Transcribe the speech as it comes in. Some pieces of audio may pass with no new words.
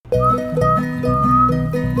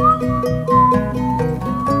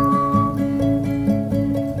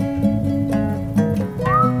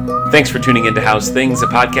Thanks for tuning in to How's Things, a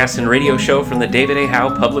podcast and radio show from the David A.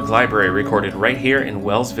 Howe Public Library, recorded right here in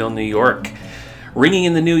Wellsville, New York. Ringing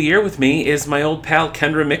in the new year with me is my old pal,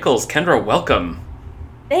 Kendra Mickles. Kendra, welcome.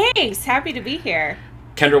 Thanks. Happy to be here.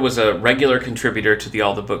 Kendra was a regular contributor to the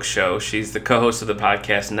All the Books show. She's the co-host of the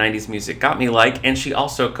podcast 90s Music Got Me Like, and she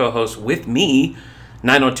also co-hosts with me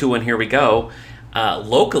 9021 Here We Go.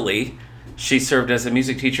 Locally, she served as a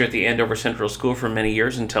music teacher at the Andover Central School for many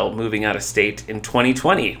years until moving out of state in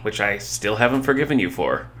 2020, which I still haven't forgiven you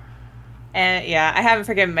for. Yeah, I haven't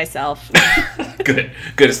forgiven myself. Good.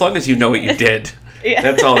 As long as you know what you did. Yeah.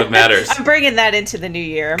 That's all that matters. I'm bringing that into the new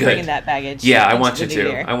year. I'm bringing that baggage. Yeah, I want you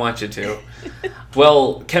to.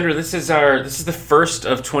 Well, Kendra, this is the first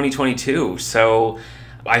of 2022, so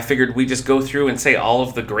I figured we just go through and say all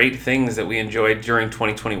of the great things that we enjoyed during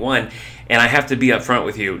 2021. And I have to be upfront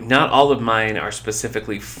with you. Not all of mine are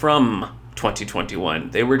specifically from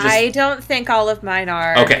 2021. They were just... I don't think all of mine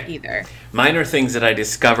are either. Mine are things that I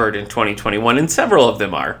discovered in 2021, and several of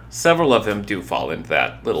them are. Several of them do fall into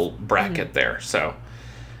that little bracket there. So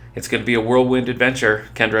it's going to be a whirlwind adventure,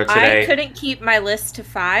 Kendra, today. I couldn't keep my list to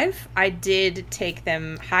 5. I did take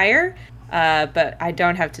them higher. But I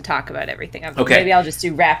don't have to talk about everything. Maybe I'll just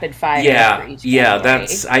do rapid fire for each category.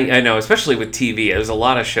 That's I know, especially with TV. There's a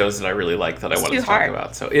lot of shows that I really like that I want to talk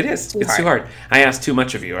about. So it's too hard. I asked too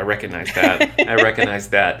much of you. I recognize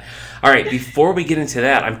that. All right, before we get into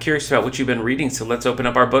that, I'm curious about what you've been reading. So let's open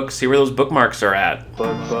up our books, see where those bookmarks are at.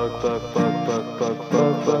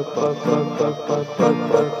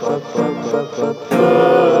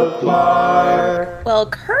 Well,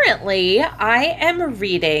 currently I am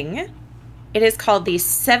reading. It is called The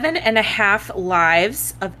 7.5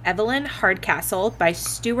 Lives of Evelyn Hardcastle by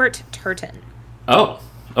Stuart Turton. Oh,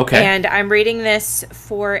 okay. And I'm reading this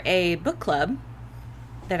for a book club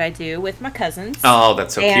that I do with my cousins. Oh,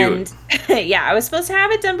 that's so cute. Yeah, I was supposed to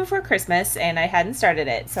have it done before Christmas, and I hadn't started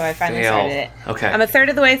it, so I finally started it. Okay. I'm a third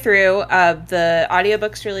of the way through. The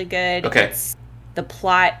audiobook's really good. Okay. The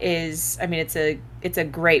plot is, it's a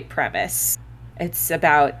great premise. It's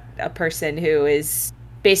about a person who is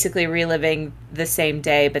basically reliving the same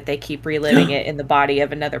day, but they keep reliving it in the body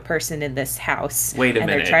of another person in this house. Wait a minute. And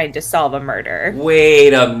they're trying to solve a murder.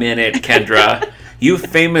 Wait a minute, Kendra. You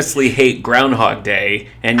famously hate Groundhog Day,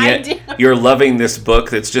 and yet you're loving this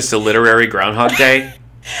book that's just a literary Groundhog Day?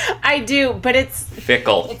 I do, but it's...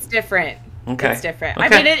 fickle. It's different. Okay. It's different.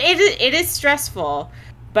 Okay. It is stressful,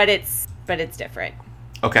 but it's different.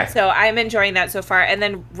 Okay. So I'm enjoying that so far. And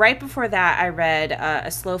then right before that, I read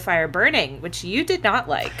A Slow Fire Burning, which you did not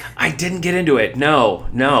like. I didn't get into it. No.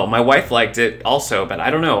 My wife liked it also, but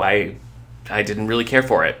I don't know. I didn't really care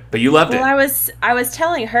for it. But you loved it. Well, I was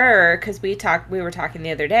telling her, because we were talking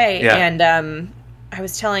the other day, and I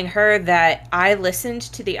was telling her that I listened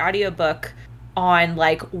to the audiobook on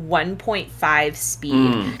like 1.5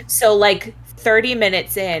 speed. So like 30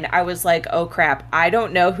 minutes in, I was like, oh crap, I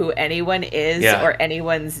don't know who anyone is or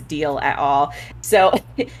anyone's deal at all. So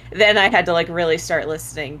then I had to like really start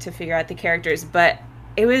listening to figure out the characters. But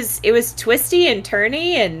it was twisty and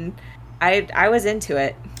turny, and I was into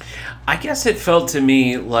it. I guess it felt to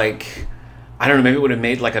me like, I don't know, maybe it would have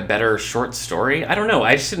made like a better short story. I don't know.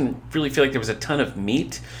 I just didn't really feel like there was a ton of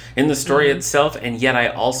meat in the story itself, and yet I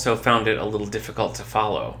also found it a little difficult to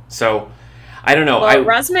follow. So I don't know. Well,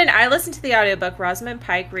 I listened to the audiobook. Rosamund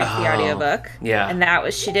Pike reads the audiobook. Yeah.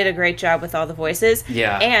 And she did a great job with all the voices.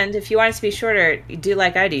 Yeah. And if you want it to be shorter, you do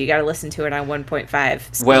like I do. You got to listen to it on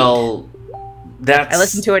 1.5 speed. Well, I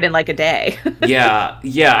listened to it in like a day. Yeah.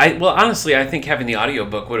 Honestly, I think having the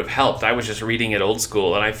audiobook would have helped. I was just reading it old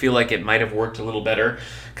school, and I feel like it might have worked a little better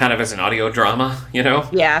kind of as an audio drama, you know?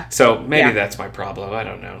 Yeah. So maybe that's my problem. I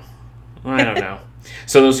don't know.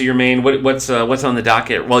 So those are your main. What's on the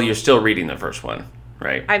docket? Well, you're still reading the first one,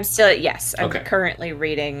 right? I'm currently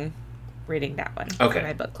reading that one for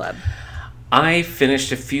my book club. I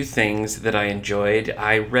finished a few things that I enjoyed.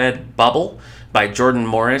 I read Bubble by Jordan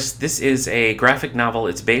Morris. This is a graphic novel.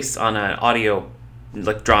 It's based on an audio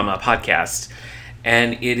drama podcast,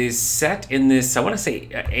 and it is set in this, I want to say,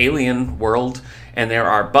 alien world, and there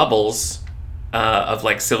are bubbles of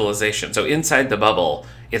like civilization. So inside the bubble,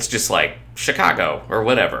 it's just like Chicago or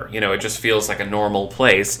whatever, it just feels like a normal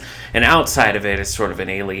place, and outside of it is sort of an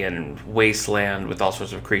alien wasteland with all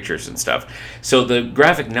sorts of creatures and stuff. So the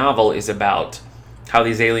graphic novel is about how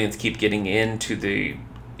these aliens keep getting into the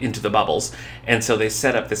bubbles, and so they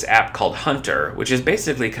set up this app called Hunter, which is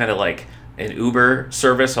basically kind of like an Uber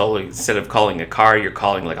service, only instead of calling a car, you're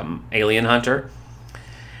calling like an alien hunter.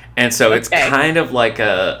 And so it's kind of like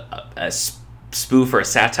a spoof or a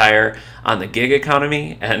satire on the gig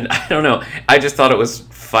economy. And I don't know. I just thought it was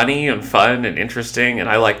funny and fun and interesting, and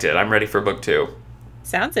I liked it. I'm ready for book 2.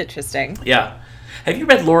 Sounds interesting. Yeah. Have you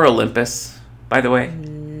read Lore Olympus, by the way?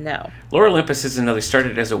 No. Lore Olympus is another,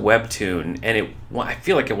 started as a webtoon, and I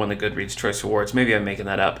feel like it won the Goodreads Choice Awards. Maybe I'm making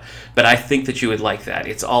that up. But I think that you would like that.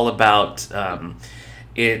 It's all about,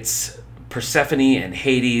 it's Persephone and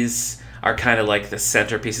Hades are kind of like the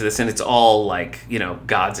centerpiece of this, and it's all like,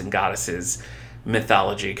 gods and goddesses,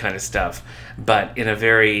 mythology kind of stuff, but in a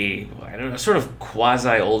very, I don't know, sort of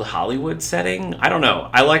quasi-old Hollywood setting. I don't know.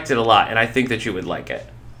 I liked it a lot, and I think that you would like it.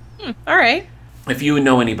 All right. If you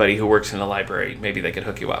know anybody who works in a library, maybe they could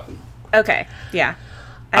hook you up. Okay, yeah.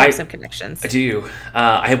 I have some connections. Do you?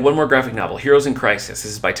 I have one more graphic novel, Heroes in Crisis.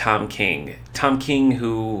 This is by Tom King. Tom King,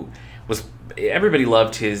 who was... Everybody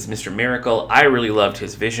loved his Mr. Miracle. I really loved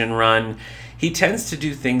his Vision run. He tends to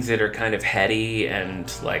do things that are kind of heady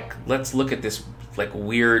and like, let's look at this like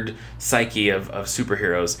weird psyche of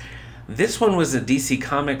superheroes. This one was a DC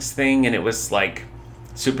Comics thing, and it was like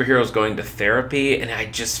superheroes going to therapy, and I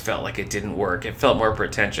just felt like it didn't work. It felt more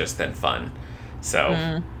pretentious than fun.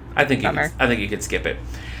 So I think you could skip it.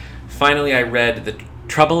 Finally, I read The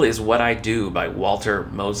Trouble Is What I Do by Walter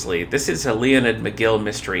Mosley. This is a Leonid McGill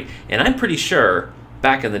mystery, and I'm pretty sure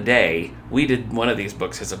back in the day we did one of these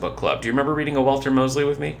books as a book club. Do you remember reading a Walter Mosley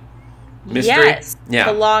with me? Mystery? Yes.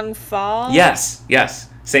 Yeah. The Long Fall? Yes.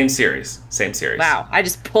 Same series. Wow. I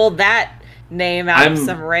just pulled that name out of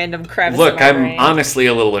some random crevice. Look, I'm honestly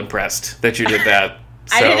a little impressed that you did that.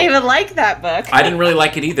 So, I didn't even like that book. I didn't really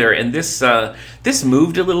like it either. And this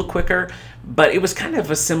moved a little quicker, but it was kind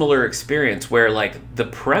of a similar experience where like the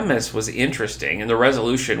premise was interesting and the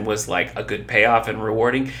resolution was like a good payoff and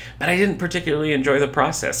rewarding, but I didn't particularly enjoy the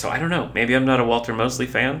process. So I don't know. Maybe I'm not a Walter Mosley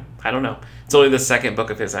fan. I don't know. It's only the second book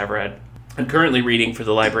of his I've read. I'm currently reading for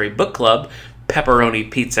the Library Book Club, Pepperoni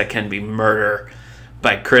Pizza Can Be Murder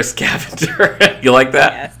by Chris Cavender. You like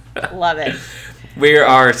that? Yes, love it. We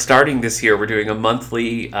are starting this year. We're doing a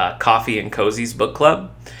monthly Coffee and Cozies book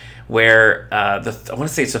club where I want to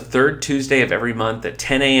say it's the third Tuesday of every month at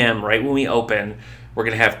 10 a.m. right when we open. We're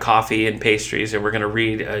going to have coffee and pastries, and we're going to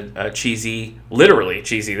read a cheesy, literally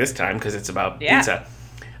cheesy this time because it's about pizza,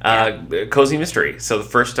 cozy mystery. So the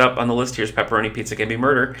first up on the list here is Pepperoni Pizza Can Be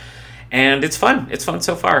Murder. And it's fun. It's fun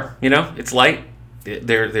so far. It's light.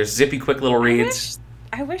 There's zippy, quick little reads.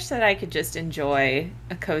 I wish that I could just enjoy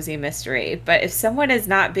a cozy mystery. But if someone is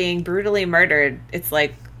not being brutally murdered, it's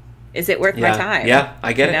like, is it worth my time? Yeah,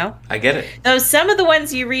 I get it. I get it. Though some of the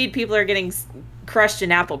ones you read, people are getting crushed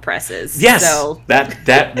in apple presses. Yes, so.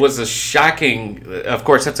 that was a shocking... Of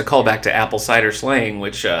course, that's a callback to apple cider slang,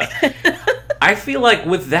 which I feel like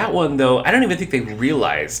with that one, though, I don't even think they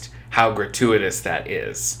realized how gratuitous that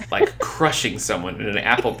is. Like, crushing someone in an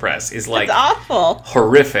apple press is like... It's awful.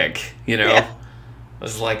 Horrific, Yeah. It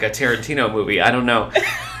was like a Tarantino movie. I don't know.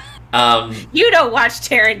 You don't watch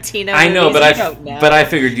Tarantino movies. I know, but I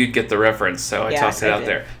figured you'd get the reference, so I tossed it out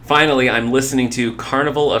there. Finally, I'm listening to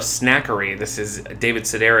Carnival of Snackery. This is David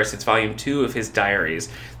Sedaris. It's volume 2 of his diaries.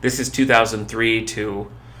 This is 2003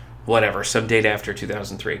 to whatever, some date after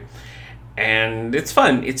 2003. And it's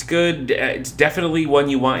fun. It's good. It's definitely one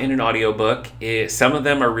you want in an audiobook. Some of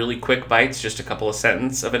them are really quick bites, just a couple of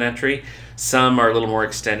sentences of an entry. Some are a little more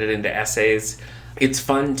extended into essays. It's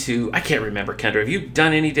fun to... I can't remember, Kendra. Have you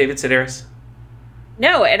done any David Sedaris?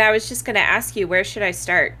 No, and I was just going to ask you, where should I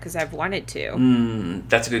start? Because I've wanted to.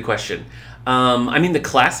 That's a good question. The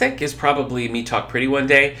classic is probably Me Talk Pretty One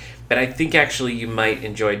Day, but I think actually you might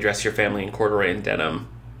enjoy Dress Your Family in Corduroy and Denim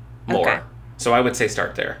more. Okay. So I would say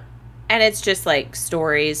start there. And it's just like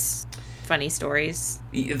stories, funny stories?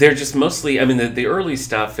 They're just mostly, the early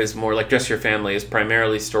stuff is more like Dress Your Family is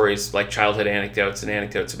primarily stories like childhood anecdotes and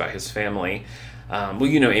anecdotes about his family.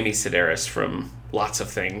 Amy Sedaris from lots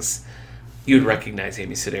of things. You'd recognize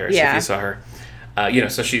Amy Sedaris if you saw her.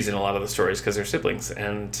 So she's in a lot of the stories because they're siblings.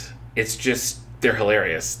 And it's just, they're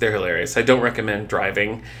hilarious. I don't recommend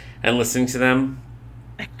driving and listening to them.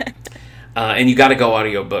 And you got to go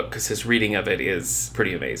audiobook because his reading of it is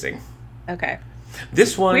pretty amazing. Okay.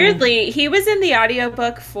 This one... Weirdly, he was in the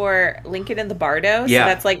audiobook for Lincoln and the Bardo, so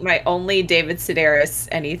that's like my only David Sedaris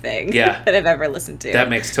anything that I've ever listened to. That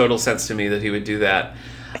makes total sense to me that he would do that.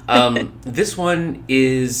 This one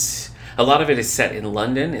is... A lot of it is set in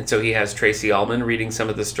London, and so he has Tracy Ullman reading some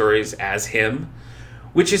of the stories as him,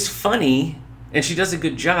 which is funny, and she does a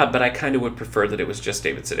good job, but I kind of would prefer that it was just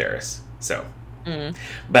David Sedaris. So...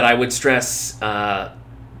 But I would stress...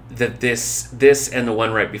 that this and the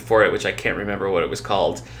one right before it, which I can't remember what it was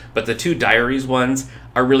called, but the 2 diaries ones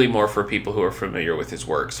are really more for people who are familiar with his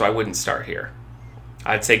work, so I wouldn't start here.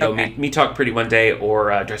 I'd say go Me Talk Pretty One Day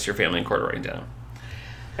or Dress Your Family in Corduroy and Denim.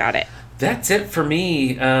 Got it. That's it for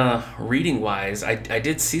me, reading-wise. I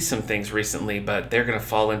did see some things recently, but they're going to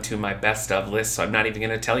fall into my best of list, so I'm not even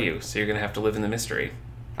going to tell you. So you're going to have to live in the mystery.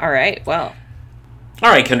 All right, well. All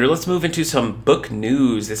right, Kendra, let's move into some book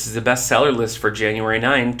news. This is the bestseller list for January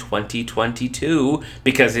 9, 2022,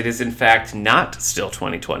 because it is, in fact, not still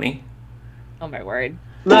 2020. Oh, my word.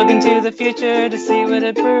 Look into the future to see what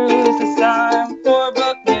it proves. It's time for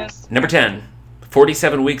book news. Number 10.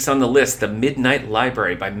 47 weeks on the list, The Midnight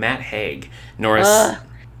Library by Matt Haig. Norris,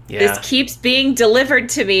 This keeps being delivered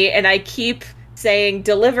to me, and I keep saying,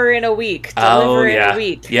 deliver in a week. Deliver in a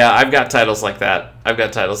week. Yeah, I've got titles like that.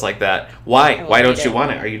 Why? Why don't you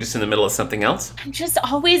want it? Are you just in the middle of something else? I'm just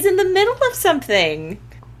always in the middle of something.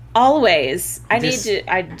 Always. I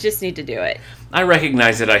just need to do it. I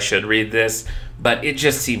recognize that I should read this, but it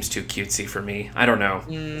just seems too cutesy for me. I don't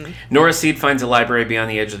know. Nora Seed finds a library beyond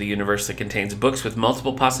the edge of the universe that contains books with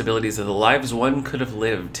multiple possibilities of the lives one could have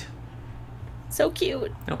lived. So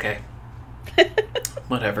cute. Okay.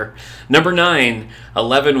 Whatever. Number 9,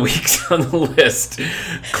 11 weeks on the list.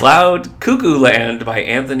 Cloud Cuckoo Land by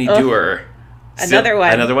Anthony Doerr. Another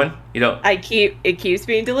one. You don't. It keeps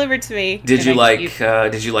being delivered to me. Did you like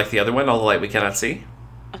the other one, All the Light We Cannot See?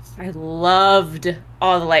 I loved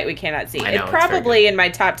All the Light We Cannot See. I know, it's probably in my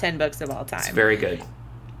top 10 books of all time. It's very good.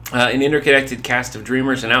 An interconnected cast of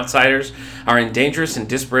dreamers and outsiders are in dangerous and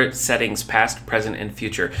disparate settings, past, present, and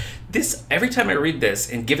future. This, every time I read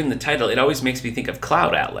this, and given the title, it always makes me think of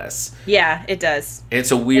Cloud Atlas. Yeah, it does.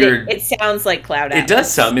 It's a weird... It sounds like Cloud Atlas. It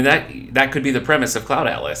does sound... I mean, that could be the premise of Cloud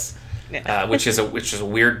Atlas. Which is a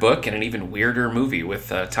weird book and an even weirder movie with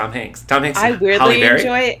Tom Hanks. Tom Hanks and Halle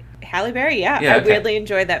Berry. Halle Berry, I weirdly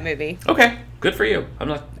enjoyed that movie. Okay, good for you. I'm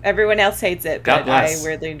not. Everyone else hates it, God but bless. I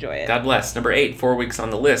weirdly enjoy it. God bless. Number 8, 4 weeks on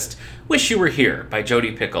the list. Wish You Were Here by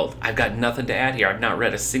Jodi Picoult. I've got nothing to add here. I've not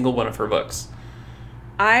read a single one of her books.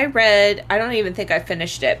 I don't even think I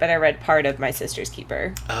finished it, but I read part of My Sister's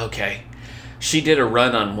Keeper. Okay, she did a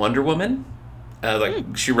run on Wonder Woman.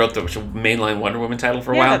 She wrote the mainline Wonder Woman title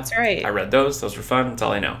for a while. Yeah, that's right. I read those. Those were fun. That's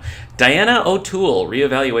all I know. Diana O'Toole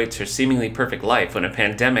reevaluates her seemingly perfect life when a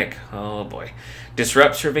pandemic, oh boy,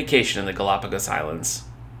 disrupts her vacation in the Galapagos Islands.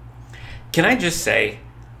 Can I just say,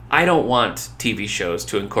 I don't want TV shows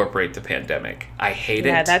to incorporate the pandemic. I hate it.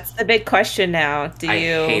 Yeah, that's the big question now. I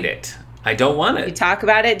hate it. I don't want it. You talk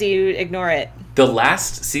about it, do you ignore it? The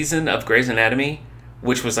last season of Grey's Anatomy,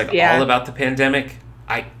 which was all about the pandemic,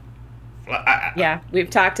 yeah, we've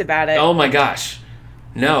talked about it. Oh my gosh.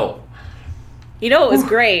 No. You know what was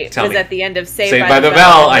great was at the end of Saved by the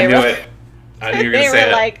Bell. I knew it. I knew you were going to say it.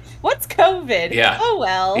 They were like, what's COVID? Yeah. Oh,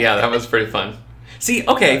 well. Yeah, that was pretty fun. See,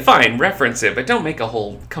 okay, fine, reference it, but don't make a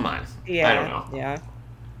whole, come on. Yeah. I don't know. Yeah.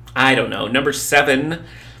 I don't know. Number 7,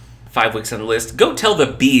 5 weeks on the list. Go Tell the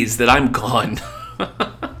Bees That I'm Gone.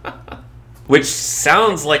 Which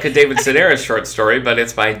sounds like a David Sedaris short story, but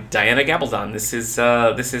it's by Diana Gabaldon. This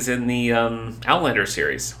is in the Outlander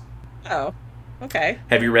series. Oh, okay.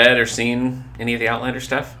 Have you read or seen any of the Outlander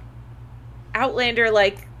stuff? Outlander,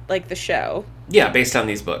 like the show? Yeah, based on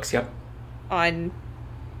these books. Yep. On.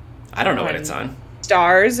 I don't know what it's on.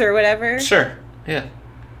 Stars or whatever. Sure. Yeah.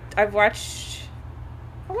 I've watched.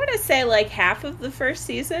 I want to say like half of the first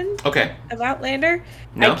season. Okay. Of Outlander.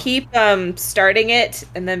 No? I keep starting it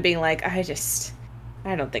and then being like, I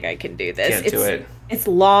don't think I can do this. Can't do it. It's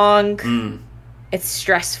long. It's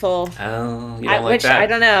stressful. Oh, you don't like that? I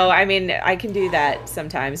don't know. I mean, I can do that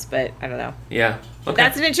sometimes, but I don't know. Yeah. Okay.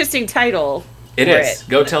 That's an interesting title. It is.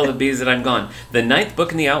 Go Tell the Bees That I'm Gone. The 9th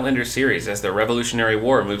book in the Outlander series as the Revolutionary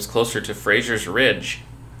War moves closer to Fraser's Ridge.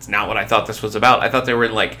 It's not what I thought this was about. I thought they were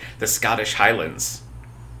in like the Scottish Highlands.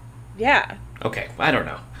 Yeah. Okay, I don't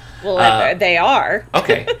know. Well, they are.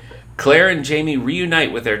 Okay. Claire and Jamie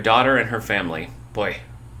reunite with their daughter and her family. Boy,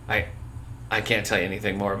 I can't tell you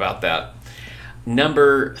anything more about that.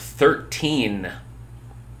 Number 13.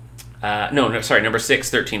 Number 6,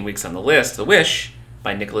 13 weeks on the list. The Wish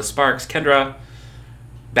by Nicholas Sparks. Kendra,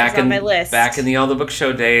 back in my list. Back in the All the Book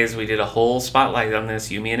Show days, we did a whole spotlight on this.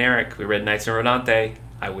 You, me, and Eric. We read Knights in Rodante.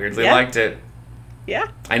 I weirdly liked it. Yeah.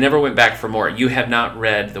 I never went back for more. You have not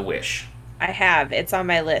read The Wish. I have. It's on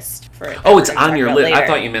my list for it. Oh, it's on your list. I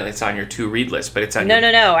thought you meant it's on your to-read list, but it's on your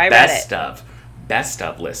No. I read it. Best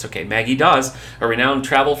of list. Okay, Maggie Dawes, a renowned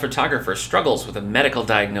travel photographer, struggles with a medical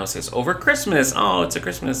diagnosis over Christmas. Oh, it's a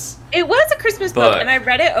Christmas. It was a Christmas book, and I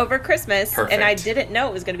read it over Christmas, Perfect. and I didn't know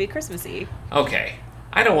it was going to be Christmassy. Okay.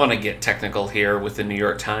 I don't want to get technical here with the New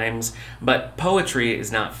York Times, but poetry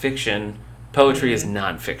is not fiction. Poetry is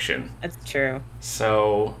nonfiction. That's true.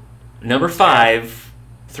 So, number 5,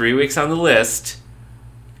 3 weeks on the list,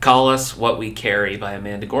 Call Us What We Carry by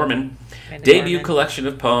Amanda Gorman. Debut collection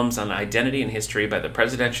of poems on identity and history by the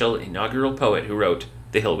presidential inaugural poet who wrote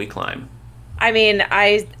The Hill We Climb. I mean,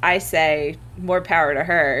 I say more power to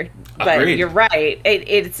her, but Agreed. You're right.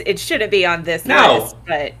 It shouldn't be on this list,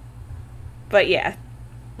 but yeah.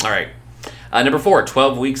 All right. Number 4,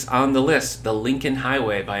 12 weeks on the list, The Lincoln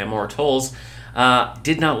Highway by Amor Towles.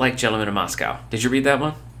 Did not like Gentlemen of Moscow. Did you read that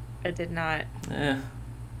one? I did not.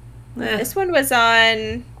 This one was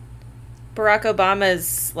on Barack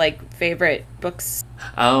Obama's favorite books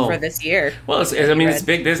for this year. Well, it's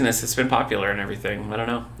big business. It's been popular and everything. I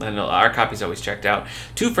don't know. Our copy's always checked out.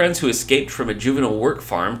 2 friends who escaped from a juvenile work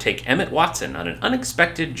farm take Emmett Watson on an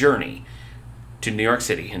unexpected journey to New York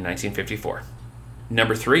City in 1954.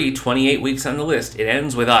 Number 3, 28 weeks on the list, It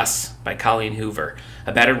Ends With Us by Colleen Hoover.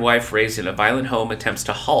 A battered wife raised in a violent home attempts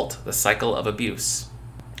to halt the cycle of abuse.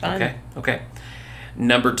 Fun. Okay.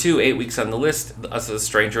 Number 2, 8 weeks on the list, A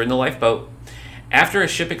Stranger in the Lifeboat. After a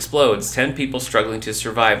ship explodes, 10 people struggling to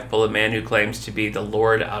survive pull a man who claims to be the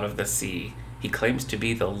Lord out of the sea. He claims to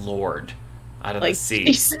be the Lord out of the sea.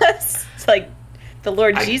 Jesus? It's like the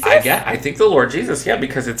Lord Jesus? I think the Lord Jesus, yeah,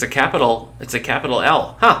 because it's a capital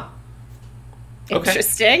L. Huh.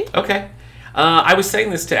 Interesting. Okay. I was saying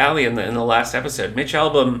this to Allie in the last episode. Mitch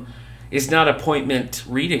Albom is not appointment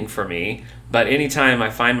reading for me, but anytime I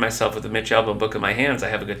find myself with a Mitch Albom book in my hands, I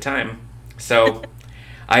have a good time. So,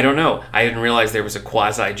 I don't know. I didn't realize there was a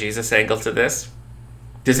quasi-Jesus angle to this.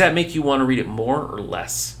 Does that make you want to read it more or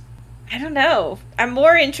less? I don't know. I'm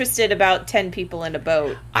more interested about 10 people in a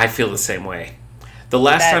boat. I feel the same way. The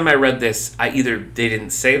last time I read this, either they didn't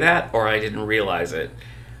say that or I didn't realize it.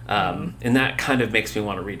 And that kind of makes me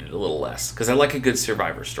want to read it a little less, because I like a good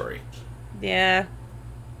survivor story. Yeah.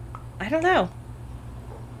 I don't know.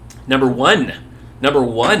 Number one,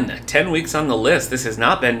 10 weeks on the list. This has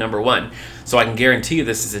not been number 1, so I can guarantee you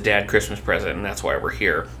this is a dad Christmas present, and that's why we're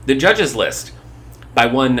here. The Judges List by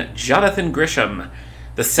one Jonathan Grisham.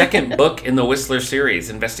 The second book in the Whistler series.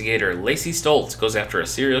 Investigator Lacey Stoltz goes after a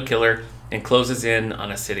serial killer and closes in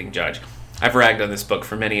on a sitting judge. I've ragged on this book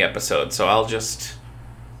for many episodes, so I'll just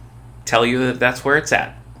tell you that that's where it's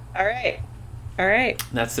at. All right.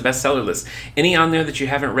 That's the bestseller list. Any on there that you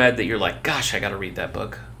haven't read that you're like, gosh, I gotta read that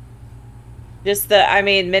book? Just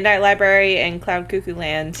Midnight Library and Cloud Cuckoo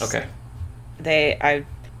Land. Okay.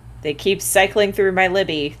 They keep cycling through my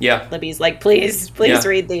Libby. Yeah. Libby's like, please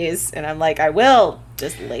read these. And I'm like, I will,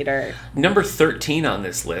 just later. Number 13 on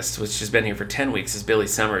this list, which has been here for 10 weeks, is Billy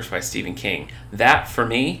Summers by Stephen King. That, for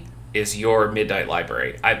me, is your Midnight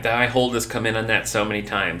Library. I hold this come in on that so many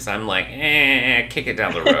times. I'm like, kick it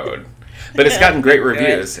down the road. But it's gotten great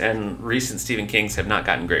reviews, and recent Stephen Kings have not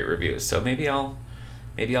gotten great reviews. So maybe I'll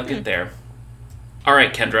get there. All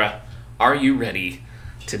right, Kendra, are you ready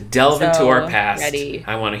to delve into our past? Ready.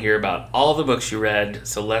 I want to hear about all the books you read.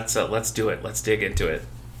 So let's do it. Let's dig into it.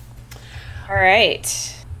 All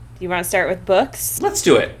right. You want to start with books? Let's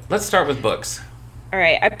do it. Let's start with books. All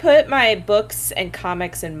right. I put my books and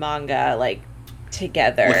comics and manga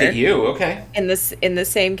together. Look at you. Okay. In the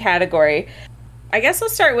same category. I guess I'll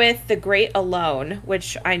start with The Great Alone,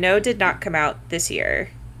 which I know did not come out this year,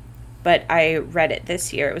 but I read it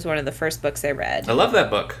this year. It was one of the first books I read. I love that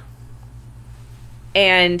book.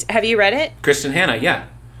 And have you read it? Kristen Hanna, yeah.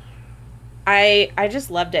 I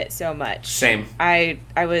just loved it so much. Same. I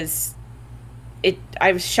was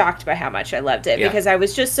shocked by how much I loved it because I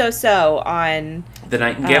was just so on The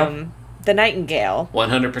Nightingale. The Nightingale.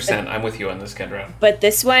 100%. I'm with you on this, Kendra. But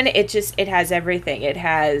this one, it has everything. It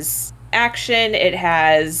has action, it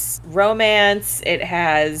has romance, it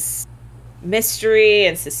has mystery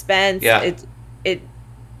and suspense. Yeah.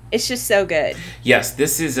 It's just so good. Yes,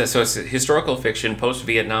 this is it's a historical fiction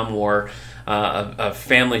post-Vietnam War. A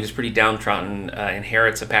family who's pretty downtrodden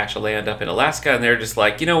inherits a patch of land up in Alaska, and they're just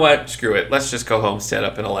like, you know what, screw it, let's just go homestead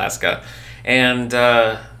up in Alaska. And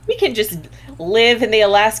we can just live in the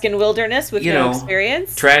Alaskan wilderness with no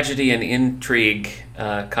experience. Tragedy and intrigue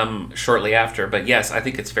come shortly after, but yes, I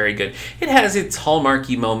think it's very good. It has its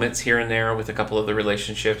hallmarky moments here and there with a couple of the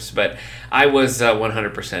relationships, but I was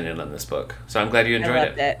 100% in on this book, so I'm glad you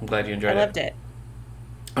enjoyed it. I'm glad you enjoyed it. I loved it.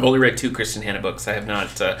 I've only read 2 Kristen Hanna books. I have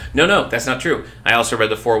not... No, that's not true. I also read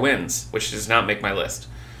The Four Winds, which does not make my list.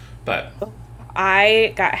 But...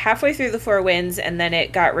 I got halfway through The Four Winds, and then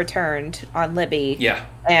it got returned on Libby. Yeah.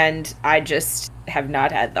 And I just have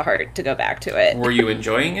not had the heart to go back to it. Were you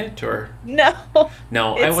enjoying it, or...? No.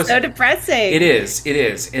 No, it's so depressing. It is.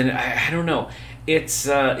 And I don't know.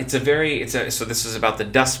 So this is about the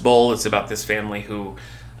Dust Bowl. It's about this family who,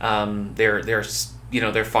 their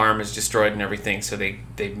farm is destroyed and everything, so they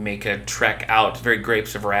make a trek out, very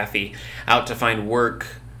Grapes of Wrathy, out to find work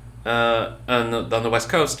on the West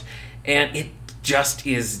Coast, and it just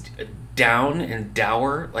is down and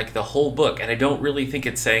dour, like the whole book. And I don't really think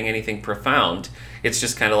it's saying anything profound. It's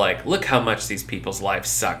just kind of like, look how much these people's lives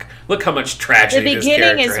suck. Look how much tragedy this character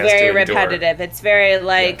has to endure. The beginning is very repetitive. It's very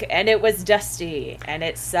like, and it was dusty, and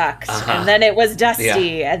it sucked, and then it was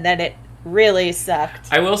dusty, and then it really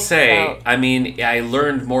sucked. I will say, I mean, I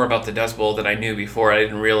learned more about the Dust Bowl than I knew before. I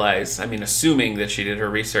didn't realize, assuming that she did her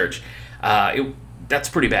research, that's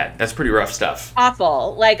pretty bad. That's pretty rough stuff.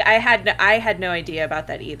 Awful. Like, I had no idea about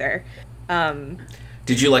that either.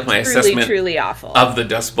 Did you like my assessment truly awful of the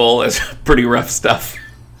Dust Bowl as pretty rough stuff?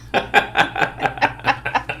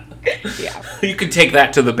 Yeah. You can take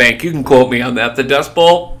that to the bank. You can quote me on that. The Dust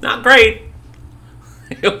Bowl, not great.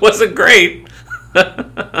 It wasn't great.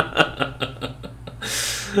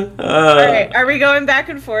 All right, are we going back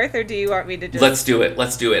and forth, or do you want me to just... Let's do it.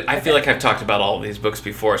 I feel like I've talked about all of these books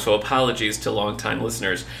before, so apologies to longtime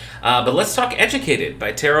listeners. But let's talk Educated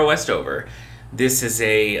by Tara Westover. This is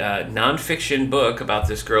a nonfiction book about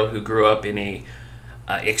this girl who grew up in a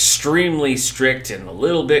extremely strict and a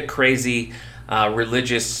little bit crazy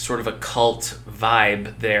religious sort of a cult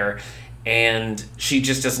vibe there, and she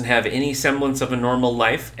just doesn't have any semblance of a normal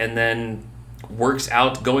life, and then works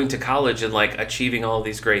out going to college and like achieving all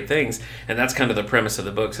these great things. And that's kind of the premise of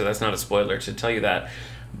the book, so that's not a spoiler to tell you that.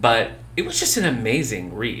 But it was just an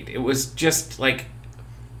amazing read. It was just like,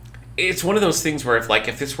 it's one of those things where if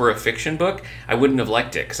this were a fiction book, I wouldn't have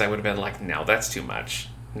liked it, because I would have been like, no, that's too much.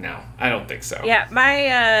 No, I don't think so. Yeah,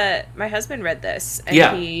 my husband read this,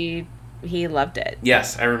 and he loved it.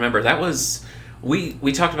 Yes, I remember. That was...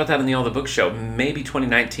 We talked about that in the All the Books show. Maybe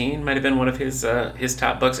 2019 might have been one of his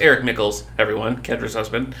top books. Eric Mickles, everyone, Kendra's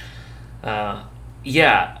husband. That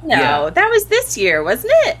was this year,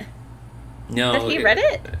 wasn't it? No. That he read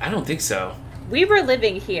it? I don't think so. We were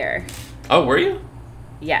living here. Oh, were you?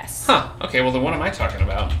 Yes. Huh. Okay, well then what am I talking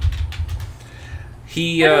about?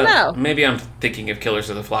 I don't know. Maybe I'm thinking of Killers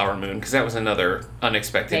of the Flower Moon, because that was another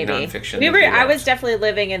unexpected nonfiction. I was definitely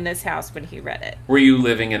living in this house when he read it. Were you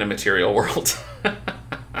living in a material world?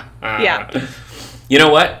 Yeah. You know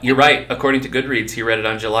what? You're right. According to Goodreads, he read it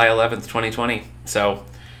on July 11th, 2020. So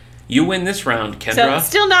you win this round, Kendra.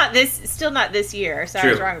 So still not this year. So True.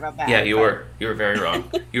 I was wrong about that. Yeah, you were. You were very wrong.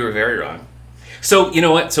 You were very wrong. So you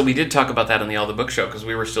know what? So we did talk about that on the All the Book show, because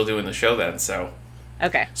we were still doing the show then. So.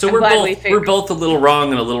 Okay. So we're both a little wrong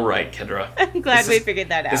and a little right, Kendra. I'm glad we figured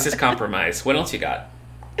that out. This is compromise. What else you got?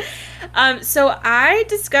 So I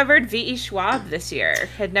discovered V.E. Schwab this year.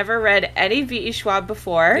 Had never read any V.E. Schwab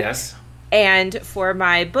before. Yes. And for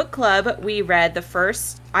my book club,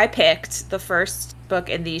 I picked the first book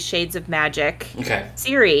in the Shades of Magic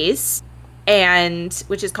series,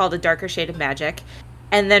 which is called A Darker Shade of Magic.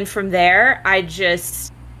 And then from there, I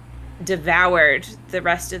just devoured the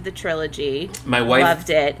rest of the trilogy. My wife loved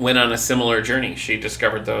it. Went on a similar journey. She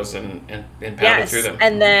discovered those and pounded through them.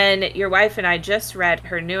 And then your wife and I just read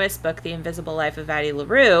her newest book, The Invisible Life of Addie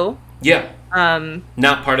LaRue. Yeah.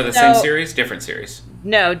 Not part of the same series, different series.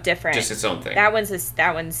 No, different. Just its own thing. That one's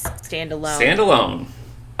standalone.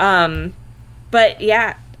 Standalone. But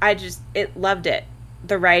yeah, loved it.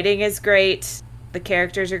 The writing is great. The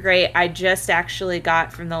characters are great. I just actually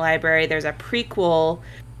got from the library, there's a prequel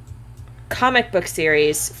comic book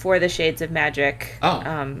series for the Shades of Magic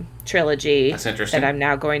trilogy. That's interesting. That I'm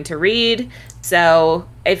now going to read. So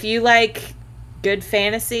if you like good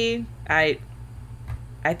fantasy, I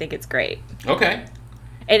think it's great. Okay.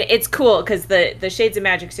 And it's cool because the Shades of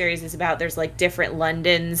Magic series is about, there's like different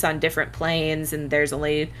Londons on different planes, and there's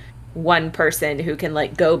only one person who can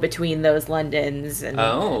like go between those Londons. And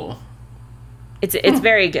it's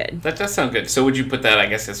very good. That does sound good. So would you put that, I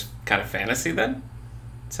guess, as kind of fantasy then?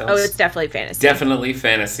 It's definitely fantasy. Definitely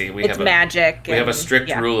fantasy. It's magic. We have a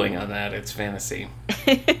strict ruling on that. It's fantasy.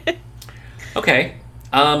 Okay.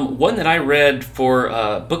 One that I read for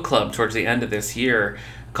book club towards the end of this year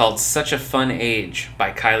called Such a Fun Age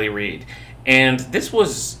by Kylie Reed. And this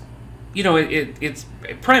was, it's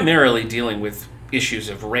primarily dealing with issues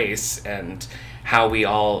of race and how we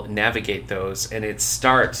all navigate those. And it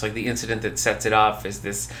starts, like the incident that sets it off is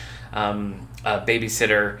this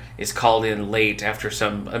babysitter is called in late after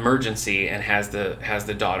some emergency and has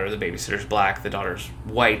the daughter. The babysitter's black, the daughter's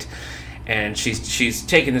white, and she's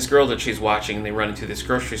taking this girl that she's watching, and they run into this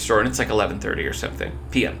grocery store, and it's like 11:30 or something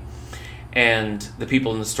p.m. And the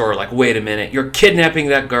people in the store are like, wait a minute, you're kidnapping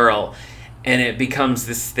that girl. And it becomes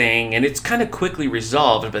this thing, and it's kind of quickly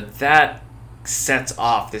resolved, but that sets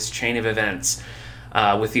off this chain of events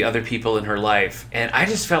with the other people in her life. And I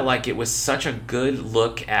just felt like it was such a good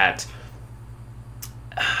look at,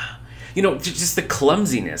 just the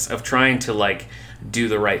clumsiness of trying to, like, do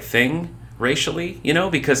the right thing racially,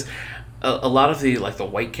 because a lot of the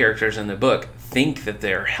white characters in the book think that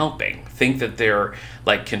they're helping, think that they're,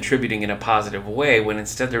 like, contributing in a positive way, when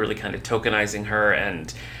instead they're really kind of tokenizing her.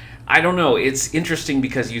 And I don't know, it's interesting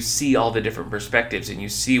because you see all the different perspectives and you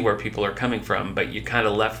see where people are coming from, but you're kind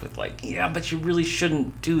of left with, like, yeah, but you really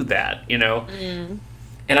shouldn't do that, And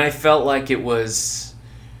I felt like it was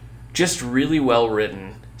just really well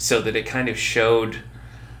written, so that it kind of showed,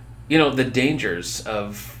 the dangers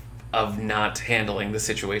of not handling the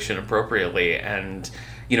situation appropriately, and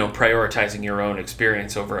prioritizing your own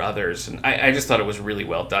experience over others. And I just thought it was really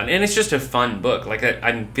well done. And it's just a fun book. Like,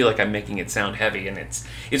 I feel like I'm making it sound heavy, and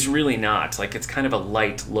it's really not. Like, it's kind of a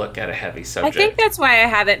light look at a heavy subject. I think that's why I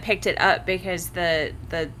haven't picked it up, because the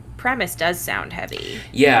premise does sound heavy.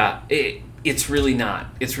 Yeah, it's really not.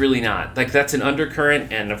 It's really not. Like, that's an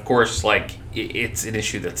undercurrent, and of course, like, it's an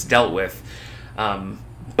issue that's dealt with,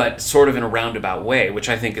 but sort of in a roundabout way, which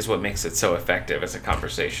I think is what makes it so effective as a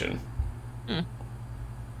conversation.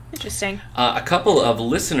 Interesting. A couple of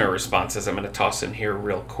listener responses I'm going to toss in here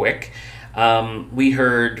real quick. We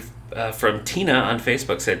heard from Tina on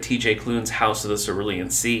Facebook, said T.J. Klune's House of the Cerulean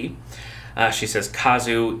Sea. She says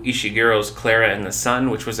Kazu Ishigiro's Clara and the Sun,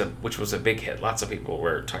 which was a big hit. Lots of people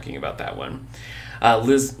were talking about that one.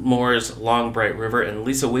 Liz Moore's Long Bright River, and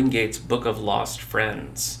Lisa Wingate's Book of Lost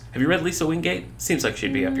Friends. Have you read Lisa Wingate? Seems like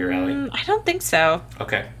she'd be up your alley. I don't think so.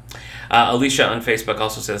 Okay. Alicia on Facebook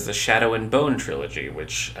also says the Shadow and Bone trilogy,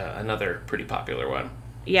 which another pretty popular one.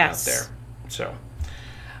 Yes. Out there. So,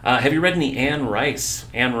 have you read any Anne Rice?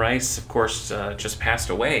 Anne Rice, of course, just passed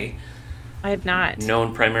away. I have not.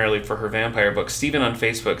 Known primarily for her vampire books. Stephen on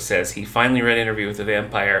Facebook says he finally read Interview with the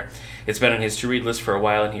Vampire. It's been on his to-read list for a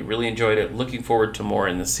while, and he really enjoyed it. Looking forward to more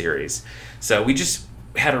in the series. So we just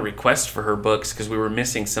had a request for her books because we were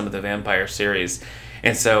missing some of the vampire series.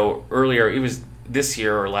 And so earlier, it was this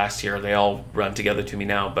year or last year, they all run together to me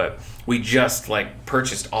now, but we just, like,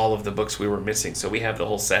 purchased all of the books we were missing. So we have the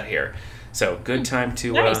whole set here. So good time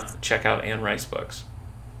to check out Anne Rice books.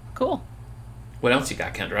 Cool. What else you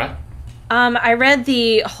got, Kendra? I read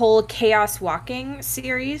the whole Chaos Walking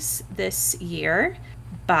series this year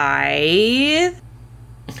by...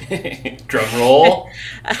 Drum roll.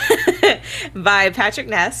 by Patrick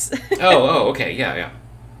Ness. Oh, okay. Yeah.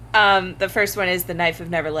 The first one is The Knife of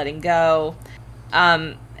Never Letting Go.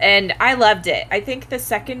 And I loved it. I think the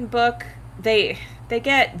second book, they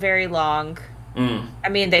get very long. I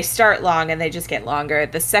mean, they start long and they just get longer.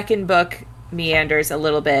 The second book meanders a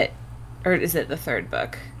little bit. Or is it the third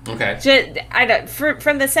book? Okay. I don't.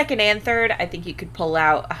 From the second and third, I think you could pull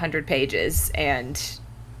out 100 pages, and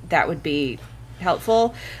that would be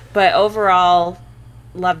helpful. But overall,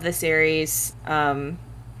 love the series, and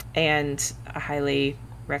I highly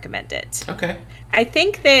recommend it. Okay. I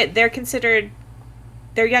think that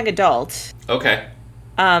they're young adult. Okay.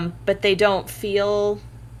 But they don't feel.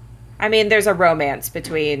 I mean, there's a romance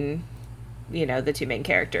between, the two main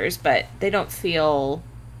characters, but they don't feel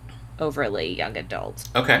overly young adult.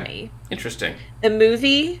 Okay. To me. Interesting. The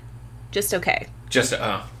movie, just okay.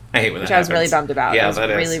 I hate when that happens. Which I was really bummed about. Yeah, I was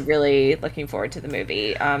really, really looking forward to the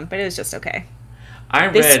movie. But it was just okay.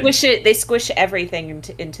 They squish everything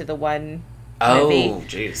into the one movie. Oh,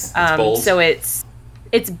 jeez. It's bold. So it's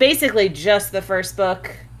basically just the first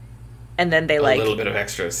book, and then they a little bit of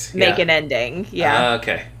extras. Make an ending. Yeah.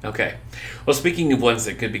 Okay. Well, speaking of ones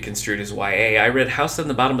that could be construed as YA, I read House on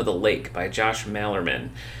the Bottom of the Lake by Josh Malerman.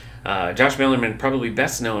 Josh Malerman, probably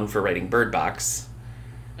best known for writing Bird Box,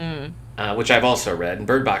 which I've also read, and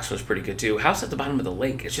Bird Box was pretty good too. House at the Bottom of the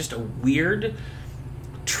Lake is just a weird,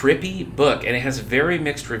 trippy book, and it has very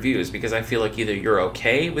mixed reviews because I feel like either you're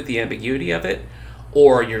okay with the ambiguity of it,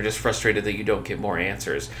 or you're just frustrated that you don't get more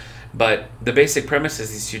answers. But the basic premise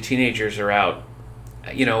is these two teenagers are out,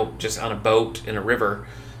 just on a boat in a river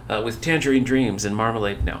with tangerine dreams and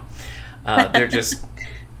marmalade. No. They're just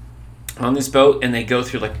on this boat, and they go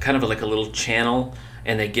through kind of like a little channel,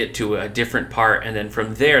 and they get to a different part, and then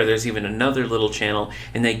from there's even another little channel,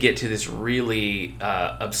 and they get to this really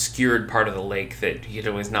obscured part of the lake that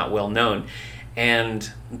is not well known.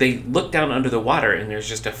 And they look down under the water, and there's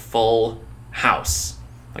just a full house,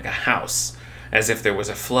 like a house, as if there was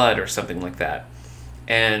a flood or something like that.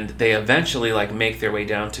 And they eventually make their way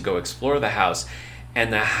down to go explore the house,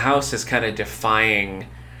 and the house is kind of defying,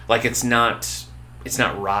 it's not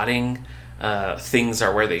rotting, things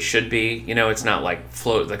are where they should be. You know, it's not like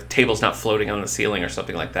the table's not floating on the ceiling or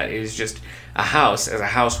something like that. It is just a house, as a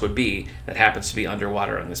house would be, that happens to be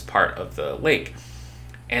underwater on this part of the lake.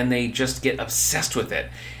 And they just get obsessed with it.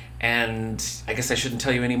 And I guess I shouldn't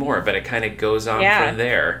tell you any more, but it kind of goes on from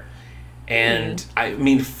there. And I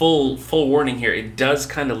mean, full warning here, it does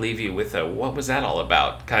kind of leave you with a, what was that all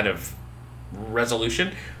about kind of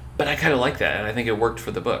resolution. But I kind of like that, and I think it worked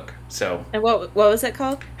for the book. So. And what was it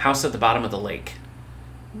called? House at the Bottom of the Lake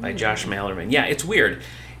by Josh Malerman. Yeah, it's weird.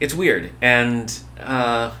 And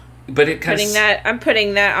but it kind of I'm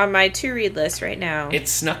putting that on my to read list right now. It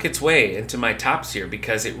snuck its way into my tops here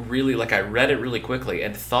because it really, like, I read it really quickly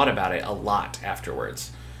and thought about it a lot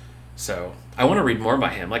afterwards. So I want to read more by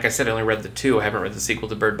him. Like I said, I only read the 2. I haven't read the sequel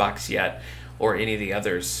to Bird Box yet, or any of the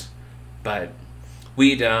others. But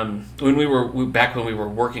we'd when we were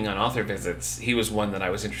working on author visits, he was one that I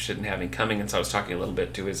was interested in having coming, and so I was talking a little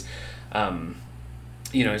bit to his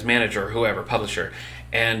his manager or whoever, publisher,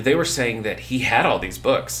 and they were saying that he had all these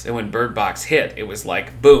books, and when Bird Box hit, it was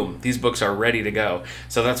like, boom, these books are ready to go.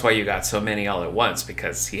 So that's why you got so many all at once,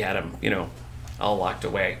 because he had them, all locked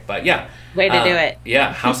away. But yeah. Way to do it.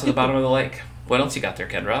 Yeah, House at the Bottom of the Lake. What else you got there,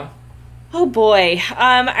 Kendra? Oh boy.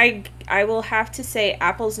 I will have to say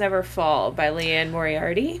Apples Never Fall by Liane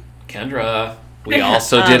Moriarty. Kendra, we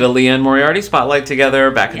also did a Liane Moriarty spotlight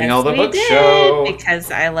together back in the All the Books show.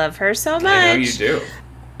 Because I love her so much. I know you do.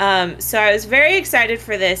 So I was very excited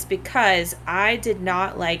for this because I did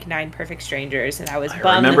not like 9 Perfect Strangers, and I was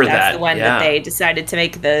bummed that's the one that they decided to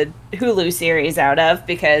make the Hulu series out of,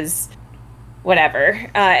 because whatever.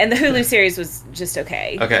 And the Hulu series was just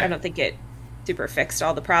okay. I don't think it super fixed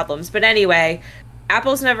all the problems. But anyway,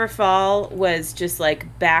 Apples Never Fall was just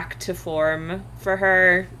like back to form for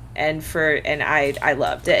her, and I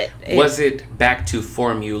loved it. Was it back to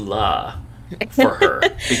formula for her?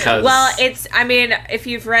 Because if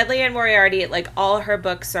you've read Liane Moriarty, like, all her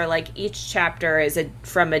books are like, each chapter is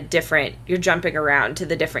from a different, you're jumping around to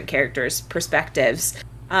the different characters' perspectives.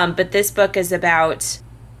 But this book is about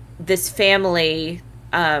this family.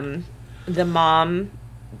 The mom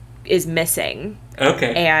is missing.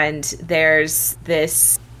 Okay. And there's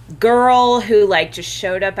this girl who, like, just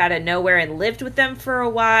showed up out of nowhere and lived with them for a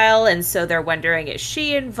while, and so they're wondering, is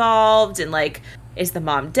she involved, and, like, is the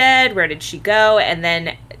mom dead? Where did she go? And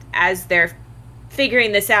then as they're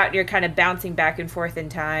figuring this out, you're kind of bouncing back and forth in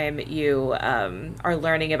time. You are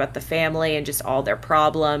learning about the family and just all their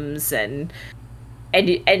problems, and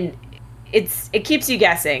it keeps you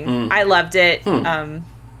guessing. I loved it.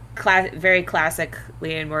 Very classic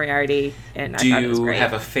Liane Moriarty, and I thought it was great. Do you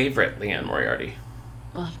have a favorite Liane Moriarty?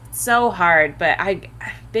 Oh, so hard, but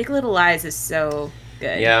Big Little Lies is so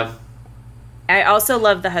good. Yeah. I also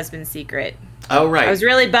love The Husband's Secret. Oh, right. I was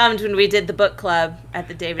really bummed when we did the book club at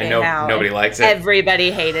the David A. Howe. Nobody likes it.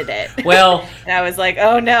 Everybody hated it. Well, and I was like,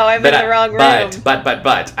 oh no, I'm in the wrong room.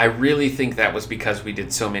 But I really think that was because we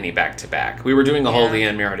did so many back to back. We were doing a whole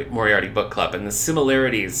Liane Moriarty book club, and the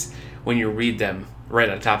similarities when you read them right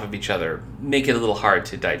on top of each other make it a little hard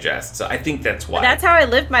to digest. So I think that's why. But that's how I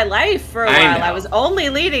lived my life for a while. I was only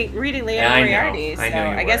reading Liane Moriarty. So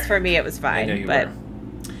I guess for me it was fine. I know you were.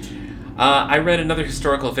 I read another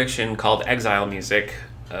historical fiction called Exile Music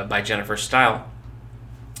by Jennifer Steil,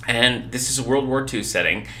 and this is a World War II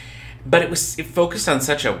setting, but it focused on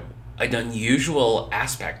such an unusual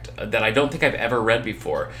aspect that I don't think I've ever read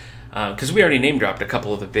before, because we already name-dropped a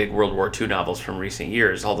couple of the big World War II novels from recent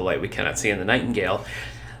years, All the Light We Cannot See and The Nightingale.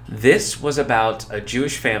 This was about a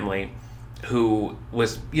Jewish family who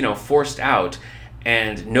was, forced out,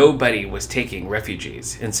 and nobody was taking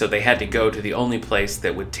refugees, and so they had to go to the only place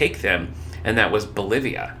that would take them, and that was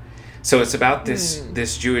Bolivia. So it's about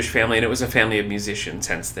this Jewish family, and it was a family of musicians,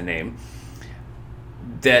 hence the name,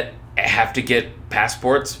 that have to get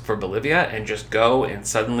passports for Bolivia and just go and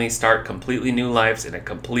suddenly start completely new lives in a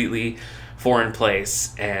completely foreign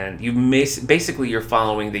place, and you're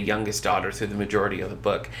following the youngest daughter through the majority of the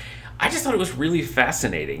book. I just thought it was really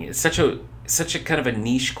fascinating. It's such a kind of a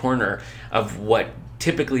niche corner of what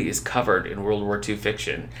typically is covered in World War II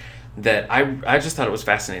fiction that I just thought it was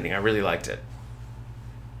fascinating. I really liked it.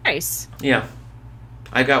 Nice. Yeah.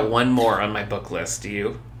 I got one more on my book list. Do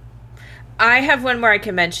you? I have one more I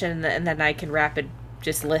can mention, and then I can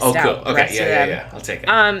just list out. Oh, cool. Okay, yeah. I'll take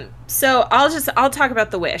it. So I'll talk about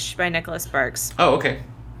The Wish by Nicholas Sparks. Oh, okay.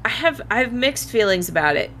 I have mixed feelings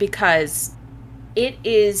about it because it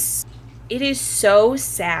is so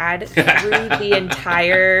sad through the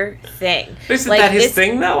entire thing. Isn't that his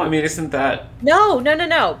thing, though? I mean, isn't that...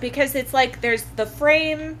 No. Because it's like there's the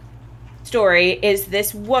frame story is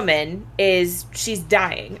this woman she's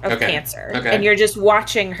dying of cancer. Okay. And you're just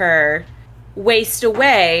watching her waste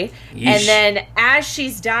away. Yeesh. And then as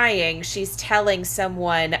she's dying, she's telling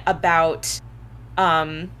someone about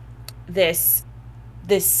this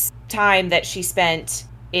time that she spent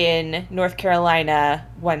in North Carolina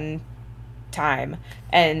one time,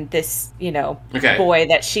 and this, boy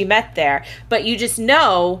that she met there. But you just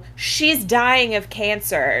know she's dying of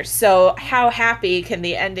cancer. So how happy can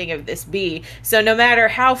the ending of this be? So no matter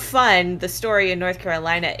how fun the story in North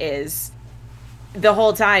Carolina is, the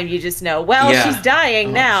whole time you just know, she's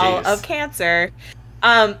dying now of cancer.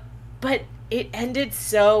 But it ended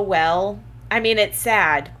so well. I mean, it's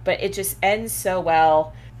sad, but it just ends so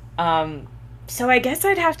well. So I guess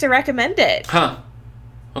I'd have to recommend it. Huh.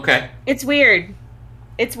 Okay. It's weird,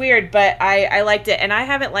 but I liked it, and I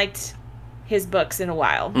haven't liked his books in a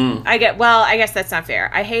while. I guess that's not fair.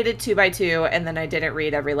 I hated 2x2, and then I didn't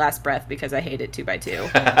read Every Last Breath because I hated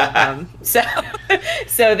 2x2.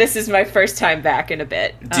 So this is my first time back in a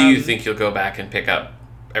bit. Do you think you'll go back and pick up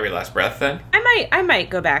Every Last Breath then? I might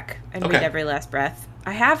go back and read Every Last Breath.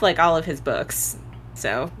 I have all of his books,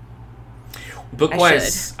 so.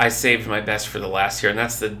 Book-wise, I saved my best for the last year, and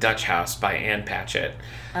that's The Dutch House by Ann Patchett.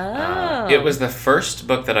 Oh. It was the first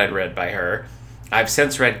book that I'd read by her. I've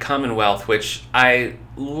since read Commonwealth, which I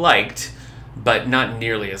liked, but not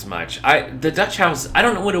nearly as much. The Dutch House, I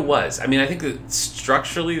don't know what it was. I mean, I think that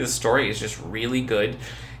structurally the story is just really good.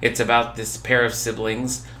 It's about this pair of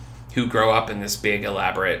siblings who grow up in this big,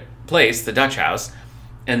 elaborate place, the Dutch House,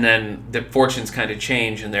 and then the fortunes kind of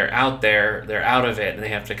change, and they're out of it, and they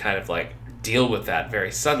have to kind of deal with that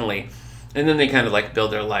very suddenly, and then they kind of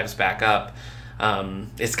build their lives back up.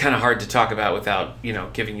 It's kind of hard to talk about without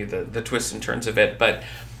giving you the twists and turns of it, but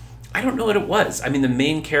I don't know what it was. I mean, the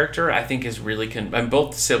main character I think is really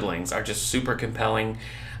both siblings are just super compelling.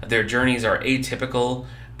 Their journeys are atypical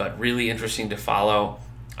but really interesting to follow.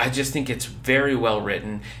 I just think it's very well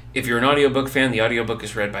written. If you're an audiobook fan, the audiobook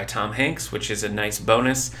is read by Tom Hanks, which is a nice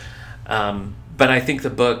bonus. But I think the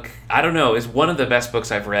book, I don't know, is one of the best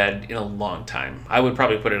books I've read in a long time. I would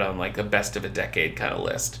probably put it on the best of a decade kind of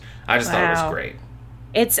list. I just thought it was great.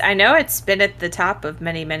 I know it's been at the top of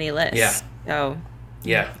many, many lists. Yeah. So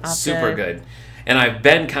yeah, super good. And I've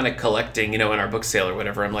been kind of collecting, in our book sale or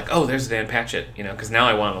whatever. I'm like, oh, there's Ann Patchett, because now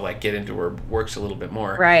I want to get into her works a little bit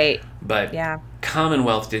more. Right. But yeah.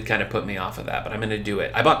 Commonwealth did kind of put me off of that, but I'm going to do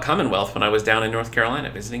it. I bought Commonwealth when I was down in North Carolina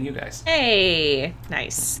visiting you guys. Hey,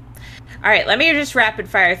 nice. All right, let me just rapid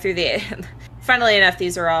fire through the... Funnily enough,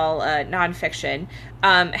 these are all nonfiction.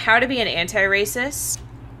 How to Be an Anti-Racist.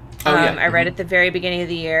 Yeah. I read at the very beginning of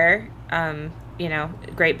the year.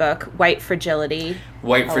 Great book. White Fragility.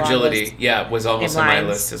 Was almost on my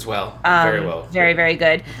list as well. Very well. Very, very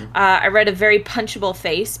good. I read A Very Punchable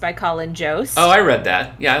Face by Colin Jost. Oh, I read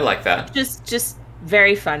that. Yeah, I like that. Just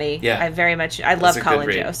very funny. Yeah. I love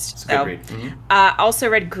Colin Jost. It's a good read. Mm-hmm. Also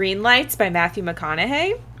read Green Lights by Matthew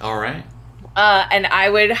McConaughey. All right. And I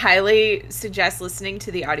would highly suggest listening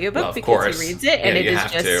to the audiobook because he reads it, and it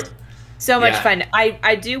is just so much fun.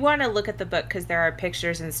 I do want to look at the book because there are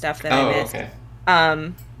pictures and stuff that I missed. Okay.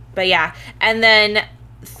 But yeah, and then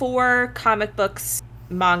 4 comic books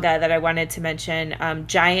manga that I wanted to mention.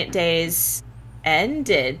 Giant Days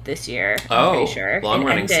ended this year. I'm pretty sure.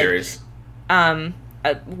 Long-running series. One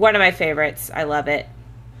of my favorites. I love it.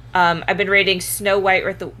 I've been reading Snow White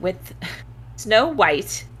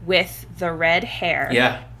with the Red Hair.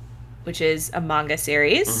 Yeah. Which is a manga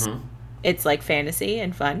series. Mm-hmm. It's fantasy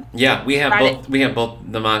and fun. Yeah, we have both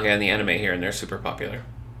the manga and the anime here, and they're super popular.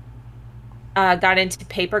 Got into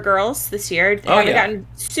Paper Girls this year. Haven't gotten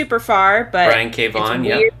super far, but Brian K. Vaughan,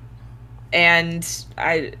 it's weird, and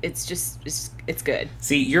it's good.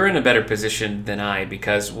 See, you're in a better position than I,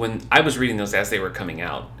 because when I was reading those as they were coming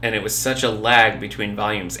out, and it was such a lag between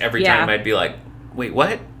volumes. Every time I'd be like, "Wait,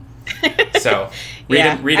 what?" So read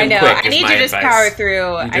them quick. I need to just advice. power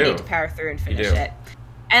through. I need to power through and finish it.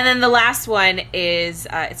 And then the last one is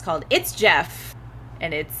it's called It's Jeff,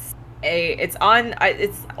 and it's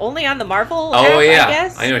only on the Marvel app, I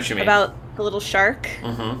guess. I know what you mean. About the little shark.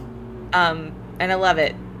 Mm-hmm. And I love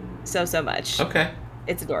it so much. Okay.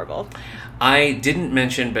 It's adorable. I didn't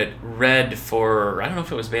mention, but read for, I don't know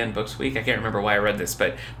if it was Banned Books Week, I can't remember why I read this,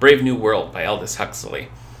 but Brave New World by Aldous Huxley.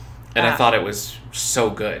 And I thought it was so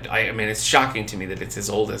good. I mean, it's shocking to me that it's as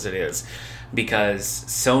old as it is, because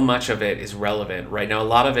so much of it is relevant right now. A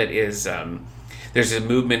lot of it is, there's a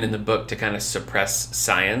movement in the book to kind of suppress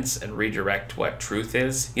science and redirect what truth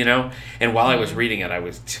is, And while I was reading it,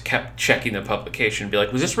 I kept checking the publication and be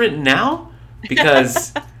like, was this written now?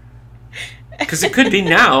 Because it could be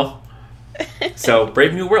now. So,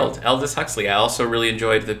 Brave New World, Aldous Huxley. I also really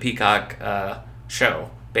enjoyed the Peacock show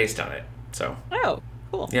based on it. So. Oh,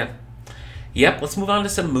 cool. Yeah. Yep, let's move on to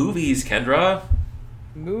some movies, Kendra.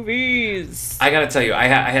 Movies. I gotta tell you, I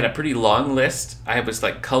had a pretty long list. I was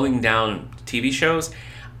like culling down TV shows.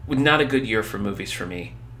 Not a good year for movies for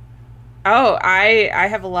me. Oh, I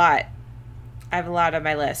have a lot. I have a lot on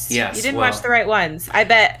my list. Yes, you didn't watch the right ones. I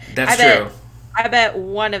bet. That's true. I bet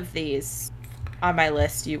one of these on my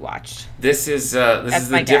list you watched. This is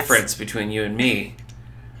the difference between you and me.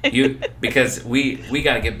 Because we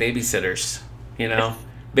got to get babysitters. You know,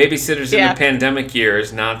 babysitters in the pandemic year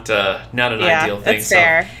is not an ideal thing. That's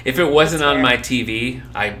fair. So if it wasn't on my TV,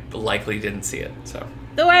 I likely didn't see it. So.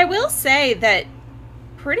 Though I will say that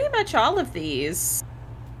pretty much all of these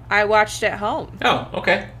I watched at home. Oh,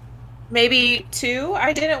 okay. Maybe 2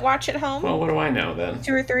 I didn't watch at home. Well, what do I know then?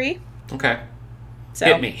 2 or 3. Okay. So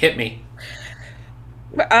hit me.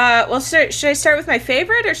 Well, should I start with my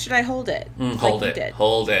favorite or should I hold it? Hold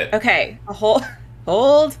it. Okay, hold.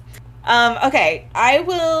 Okay, I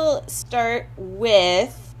will start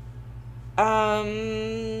with. I'll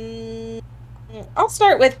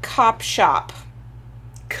start with Cop Shop.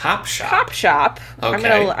 Cop Shop. Cop Shop.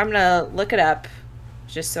 Okay. I'm gonna look it up,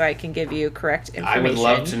 just so I can give you correct information. I would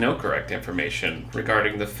love to know correct information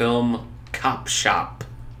regarding the film Cop Shop.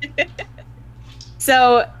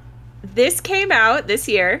 So, this came out this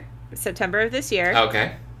year, September of this year.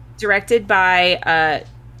 Okay. Directed by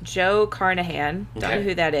Joe Carnahan. Don't know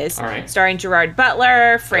who that is. All right. Starring Gerard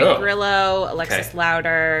Butler, Frank Grillo, Alexis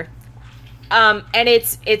Louder. And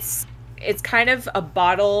it's kind of a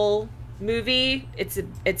bottle movie.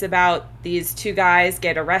 It's about these 2 guys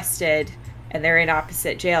get arrested and they're in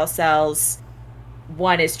opposite jail cells.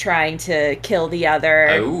 One is trying to kill the other.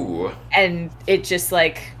 Oh. And it just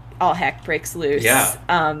like all heck breaks loose. Yeah.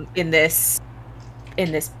 In this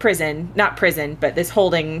prison, not prison, but this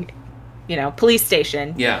holding, police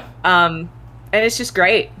station. Yeah. And it's just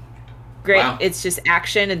great. Wow. It's just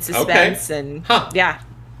action and suspense and yeah.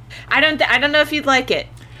 I don't know if you'd like it.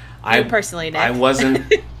 You personally, Nick. I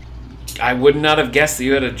wasn't. I would not have guessed that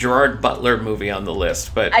you had a Gerard Butler movie on the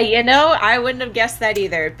list, but I wouldn't have guessed that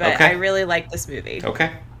either. But I really like this movie.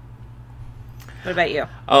 Okay. What about you?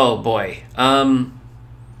 Oh boy. I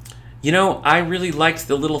really liked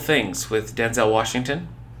The Little Things with Denzel Washington.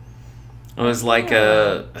 It was like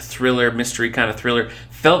a thriller, mystery kind of thriller.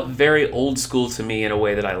 Felt very old school to me in a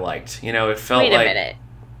way that I liked. It felt like... Wait a minute.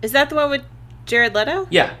 Is that the one with Jared Leto?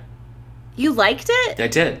 Yeah. You liked it? I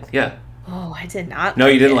did, yeah. Oh, I did not. No,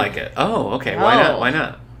 you didn't like it. Oh, okay. No. Why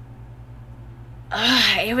not?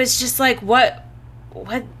 It was just like, what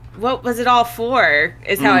was it all for?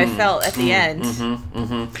 Is how I felt at the end.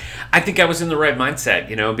 I think I was in the right mindset,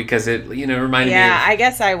 because it, reminded me. Yeah, I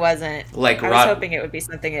guess I wasn't. Like I was hoping it would be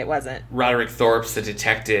something it wasn't. Roderick Thorpe's The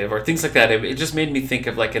Detective, or things like that. It just made me think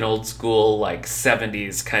of like an old school, like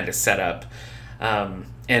 70s kind of setup.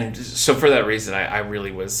 And so for that reason, I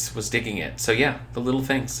really was digging it. So yeah, The Little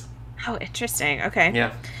Things. Oh, interesting. Okay.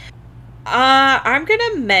 Yeah. I'm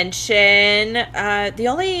gonna mention the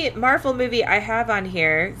only Marvel movie I have on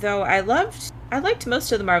here, though I liked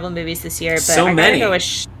most of the Marvel movies this year, but so I many.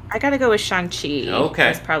 Gotta go with Shang-Chi. Okay.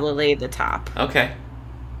 That's probably the top. Okay.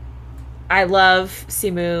 I love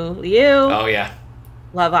Simu Liu. Oh yeah.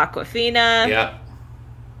 Love Awkwafina. Yeah.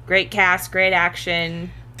 Great cast, great action.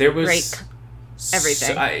 There was great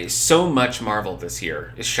everything. So much Marvel this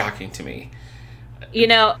year is shocking to me.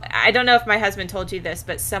 I don't know if my husband told you this,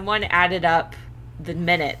 but someone added up the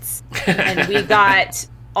minutes, and we got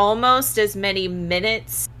almost as many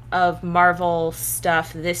minutes of Marvel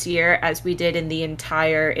stuff this year as we did in the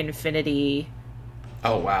entire Infinity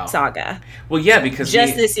saga. Well, yeah, because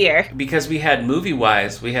this year. Because we had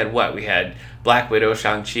movie-wise, we had what? We had Black Widow,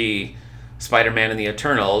 Shang-Chi, Spider-Man and the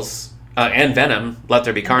Eternals, and Venom, Let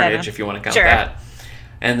There Be Carnage, if you want to count that.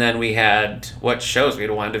 And then we had, what shows? We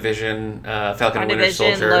had WandaVision, Falcon and Winter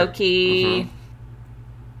Soldier. Loki,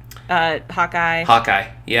 Hawkeye.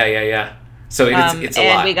 Yeah. So it's a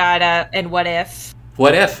lot. And we got, and What If.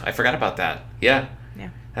 What If? I forgot about that. Yeah.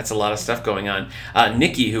 That's a lot of stuff going on.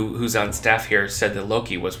 Nikki, who's on staff here, said that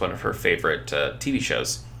Loki was one of her favorite TV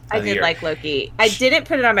shows. I did like Loki. I didn't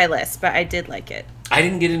put it on my list, but I did like it. I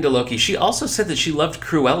didn't get into Loki. She also said that she loved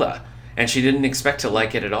Cruella. And she didn't expect to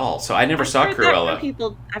like it at all. So I never saw Cruella.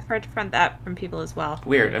 I've heard that from people as well.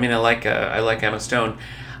 Weird. I mean, I like Emma Stone.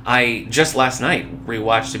 I just last night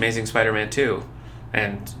rewatched Amazing Spider-Man 2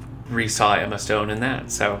 and re-saw Emma Stone in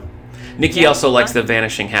that. So Nikki also likes The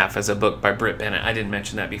Vanishing Half as a book by Britt Bennett. I didn't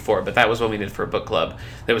mention that before, but that was one we did for a book club.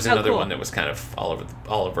 There was another one that was kind of all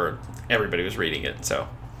over. Everybody was reading it. So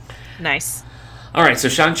nice. All right. So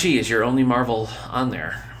Shang-Chi is your only Marvel on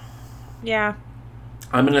there. Yeah.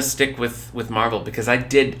 I'm going to stick with Marvel because I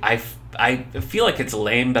I feel like it's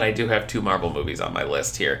lame, but I do have 2 Marvel movies on my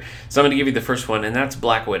list here. So I'm going to give you the first one, and that's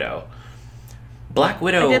Black Widow. Black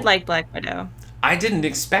Widow... I did like Black Widow. I didn't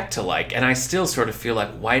expect to like, and I still sort of feel like,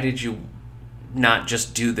 why did you not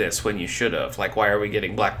just do this when you should have? Like, why are we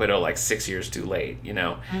getting Black Widow like 6 years too late, you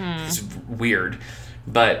know? Mm-hmm. It's weird.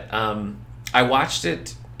 But I watched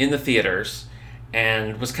it in the theaters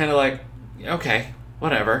and was kind of like, okay,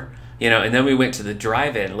 whatever. You know, and then we went to the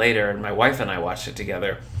drive-in later, and my wife and I watched it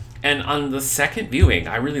together. And on the second viewing,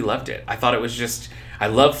 I really loved it. I thought it was just... I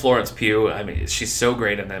love Florence Pugh. I mean, she's so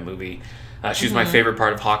great in that movie. She's my favorite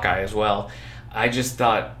part of Hawkeye as well. I just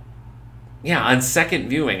thought... Yeah, on second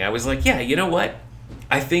viewing, I was like, yeah, you know what?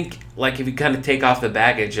 I think, like, if you kind of take off the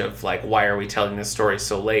baggage of, like, why are we telling this story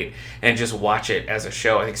so late, and just watch it as a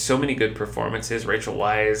show, I think so many good performances. Rachel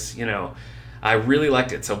Weisz, you know... I really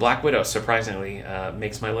liked it. So Black Widow, surprisingly,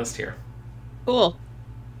 makes my list here. Cool.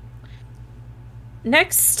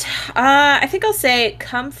 Next, I think I'll say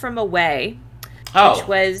Come From Away, which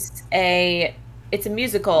was it's a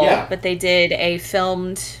musical, but they did a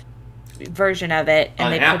filmed version of it,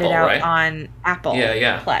 and they put it out on Apple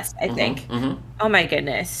Plus, I think. Mm-hmm. Oh my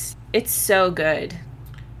goodness. It's so good.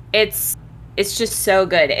 It's just so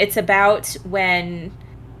good. It's about when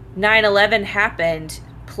 9/11 happened,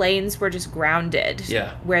 planes were just grounded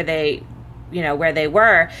where they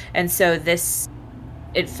were, and so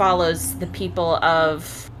it follows the people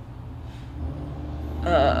of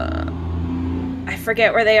I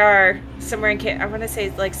forget where they are, somewhere in I want to say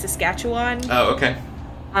like Saskatchewan. Oh, okay.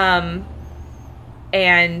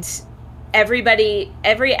 And every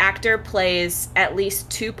actor plays at least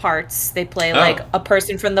 2 parts. They play like a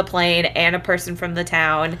person from the plane and a person from the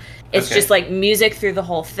town. It's just like music through the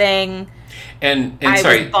whole thing. And I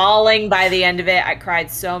was bawling by the end of it. I cried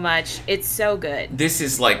so much. It's so good. This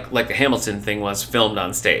is like the Hamilton thing was filmed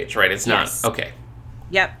on stage, right? It's not okay.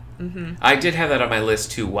 Yep. Mm-hmm. I did have that on my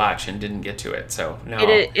list to watch and didn't get to it, so no.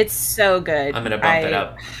 It's so good. I'm gonna bump it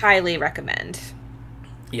up. Highly recommend.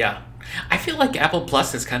 Yeah. I feel like Apple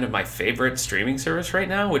Plus is kind of my favorite streaming service right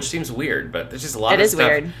now, which seems weird, but there's just a lot of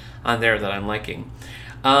stuff on there that I'm liking.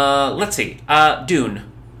 Let's see. Dune.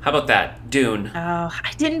 How about that? Dune. Oh,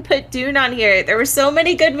 I didn't put Dune on here. There were so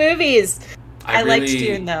many good movies. I liked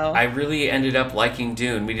Dune, though. I really ended up liking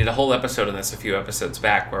Dune. We did a whole episode on this a few episodes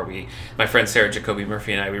back where my friend Sarah Jacoby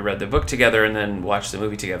Murphy and I, we read the book together and then watched the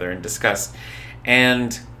movie together and discussed.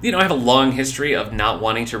 And, you know, I have a long history of not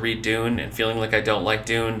wanting to read Dune and feeling like I don't like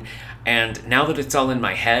Dune. And now that it's all in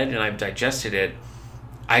my head and I've digested it,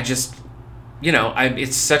 I just, you know,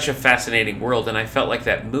 it's such a fascinating world. And I felt like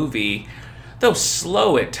that movie, though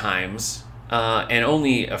slow at times, and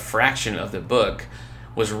only a fraction of the book,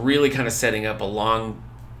 was really kind of setting up a long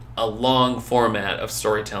format of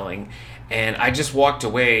storytelling. And I just walked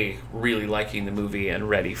away really liking the movie and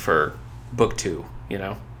ready for book 2, you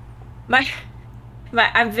know?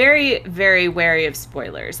 I'm very, very wary of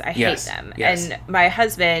spoilers. I hate them. Yes. And my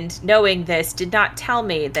husband, knowing this, did not tell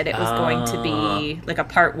me that it was going to be like a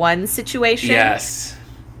part 1 situation. Yes.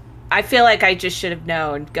 I feel like I just should have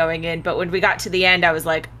known going in, but when we got to the end, I was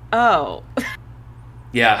like, oh.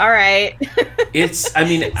 Yeah. All right.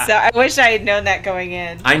 So I wish I had known that going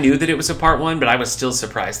in. I knew that it was a part 1, but I was still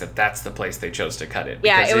surprised that that's the place they chose to cut it.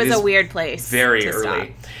 Yeah, it was a weird place. Very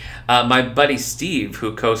early. My buddy Steve,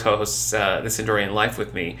 who co-hosts This Endorian Life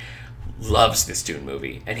with me, loves this Dune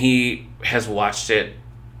movie, and he has watched it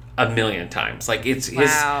a million times. Like it's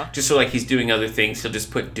his, just so like he's doing other things, he'll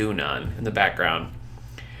just put Dune on in the background.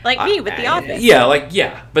 Like me with The Office.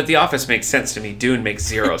 Yeah, but The Office makes sense to me. Dune makes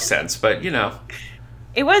zero sense, but you know.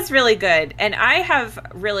 It was really good, and I have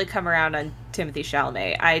really come around on Timothée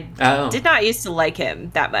Chalamet. I did not used to like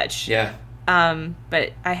him that much. Yeah.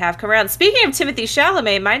 But I have come around. Speaking of Timothée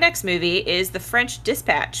Chalamet, my next movie is The French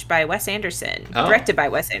Dispatch by Wes Anderson, directed by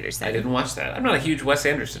Wes Anderson. I didn't watch that. I'm not a huge Wes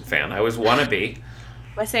Anderson fan. I always want to be.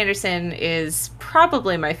 Wes Anderson is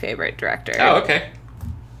probably my favorite director. Oh, okay.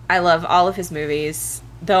 I love all of his movies,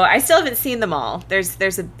 though I still haven't seen them all. There's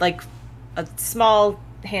a small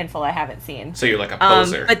handful I haven't seen. So you're like a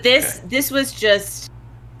poser. But this was just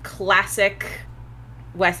classic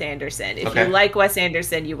Wes Anderson. If you like Wes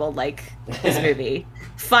Anderson, you will like this movie.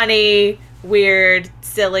 Funny, weird,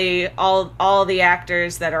 silly. All the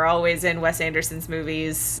actors that are always in Wes Anderson's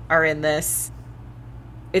movies are in this.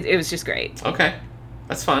 It was just great. Okay.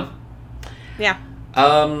 That's fun. Yeah.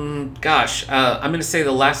 I'm going to say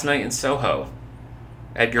The Last Night in Soho.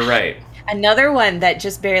 Edgar Wright. Another one that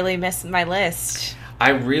just barely missed my list.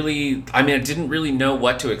 I didn't really know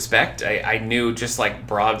what to expect. I knew just like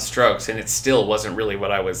broad strokes, and it still wasn't really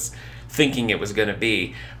what I was thinking it was going to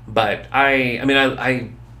be. But I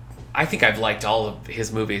I think I've liked all of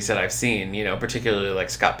his movies that I've seen, you know, particularly like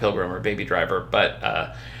Scott Pilgrim or Baby Driver, but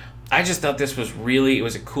I just thought this was it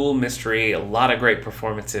was a cool mystery, a lot of great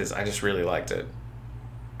performances. I just really liked it.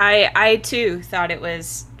 I too thought it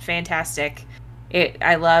was fantastic.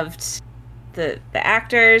 I loved the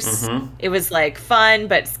actors. Mm-hmm. It was like fun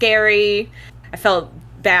but scary. I felt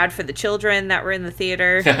bad for the children that were in the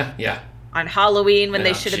theater. Yeah. On Halloween when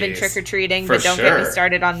they should have been trick-or-treating, but don't get me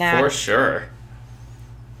started on that. For sure.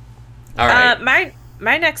 All right.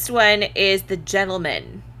 My next one is The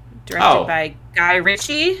Gentleman, directed by Guy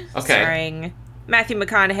Ritchie, starring Matthew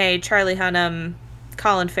McConaughey, Charlie Hunnam,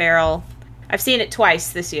 Colin Farrell. I've seen it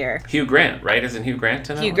twice this year. Hugh Grant, right? Isn't Hugh Grant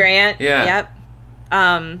in it? Hugh Grant, yeah.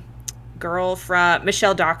 Yep. Girl from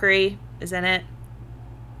Michelle Dockery is in it.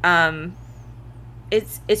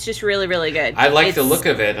 It's just really, really good. I like the look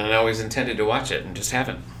of it, and I always intended to watch it and just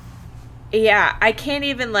haven't. Yeah, I can't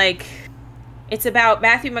even, like... It's about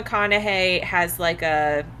Matthew McConaughey has, like,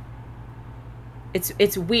 a...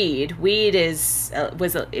 It's weed. Weed is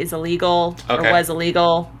illegal, or was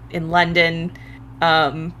illegal in London.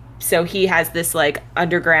 So he has this, like,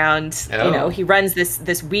 underground... Oh. You know, he runs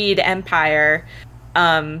this weed empire,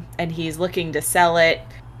 and he's looking to sell it.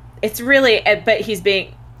 It's really... But he's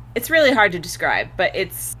being... It's really hard to describe, but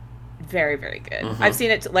it's very, very good. Mm-hmm. I've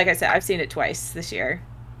seen it, like I said, I've seen it twice this year.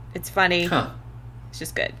 It's funny. Huh. It's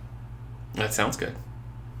just good. That sounds good.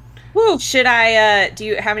 Woo! Should I,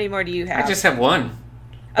 how many more do you have? I just have one.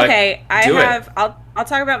 Okay, I'll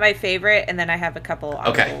talk about my favorite, and then I have a couple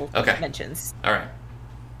honorable mentions. All right.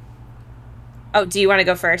 Oh, do you want to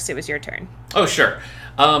go first? It was your turn. Oh, sure.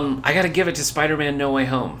 I gotta give it to Spider-Man No Way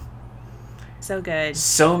Home. So good.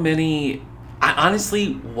 So many... I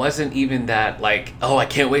honestly wasn't even that, like, oh, I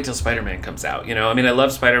can't wait till Spider-Man comes out. You know, I mean, I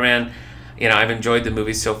love Spider-Man. You know, I've enjoyed the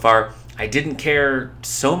movies so far. I didn't care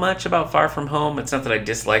so much about Far From Home. It's not that I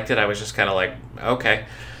disliked it. I was just kind of like, okay.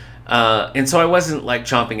 And so I wasn't, like,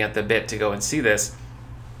 chomping at the bit to go and see this.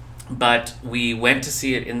 But we went to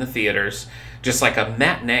see it in the theaters, just like a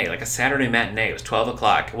matinee, like a Saturday matinee. It was 12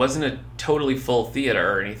 o'clock. It wasn't a totally full theater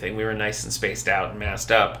or anything. We were nice and spaced out and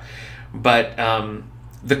masked up. But...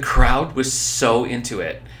 the crowd was so into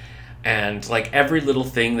it, and like every little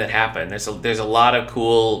thing that happened, there's a lot of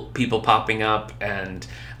cool people popping up and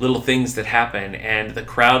little things that happen, and the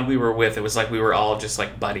crowd we were with, it was like we were all just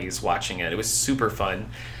like buddies watching it. It was super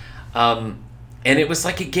fun, and it was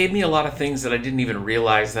like it gave me a lot of things that I didn't even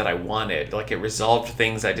realize that I wanted. Like it resolved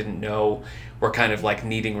things I didn't know were kind of like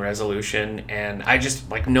needing resolution, and I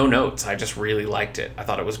just like no notes. I just really liked it. I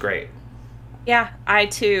thought it was great. Yeah, I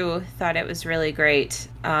too thought it was really great.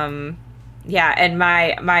 Yeah, and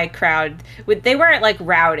my crowd, they weren't like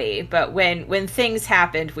rowdy, but when things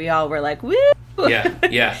happened, we all were like, woo!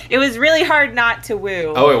 Yeah. It was really hard not to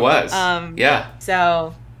woo. Oh, it was. Yeah.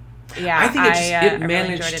 So, yeah, I think it managed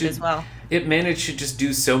really enjoyed it as well. It managed to just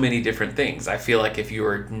do so many different things. I feel like if you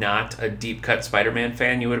were not a deep-cut Spider-Man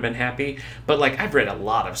fan, you would have been happy. But, like, I've read a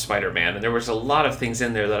lot of Spider-Man, and there was a lot of things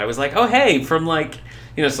in there that I was like, oh, hey, from, like,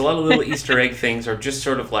 you know, it's a lot of little Easter egg things, or just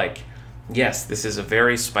sort of like, yes, this is a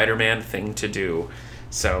very Spider-Man thing to do.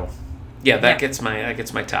 So, yeah, that gets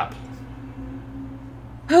my top.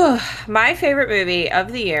 My favorite movie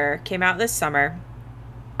of the year came out this summer,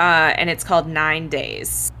 and it's called 9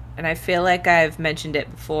 Days. And I feel like I've mentioned it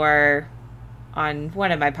before on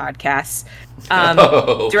one of my podcasts.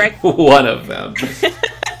 One of them.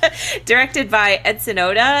 Directed by Edson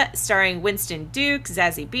Oda, starring Winston Duke,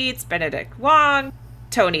 Zazie Beetz, Benedict Wong,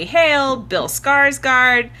 Tony Hale, Bill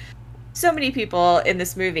Skarsgård. So many people in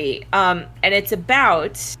this movie. And it's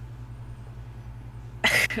about...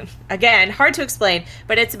 again, hard to explain,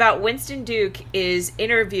 but it's about Winston Duke is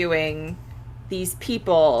interviewing these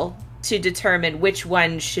people to determine which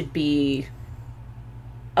one should be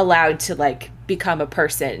allowed to, like, become a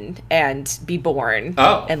person and be born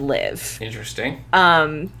and live. Interesting.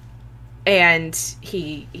 And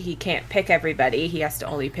he can't pick everybody. He has to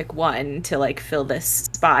only pick one to, like, fill this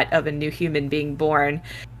spot of a new human being born.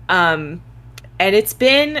 And it's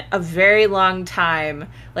been a very long time.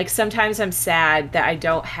 Like, sometimes I'm sad that I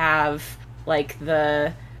don't have, like,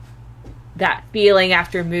 that feeling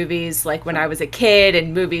after movies, like when I was a kid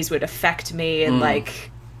and movies would affect me, and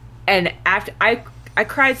and after I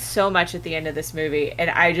cried so much at the end of this movie, and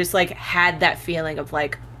I just like had that feeling of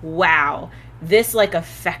like, wow, this like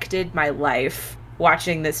affected my life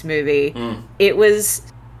watching this movie. It was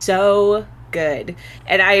so good.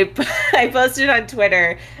 And I posted on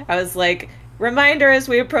Twitter, I was like, reminder as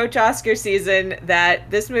we approach Oscar season that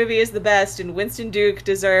this movie is the best and Winston Duke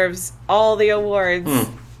deserves all the awards.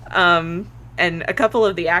 and a couple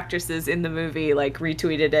of the actresses in the movie like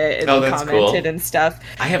retweeted it and that's commented cool. and stuff.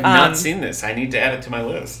 I have not seen this. I need to add it to my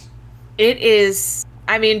list. It is.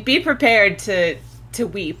 I mean, be prepared to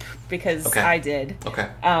weep because I did. Okay.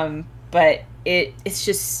 But it's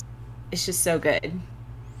just so good.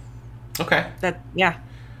 Okay. Yeah.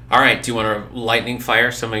 All right. Do you want to lightning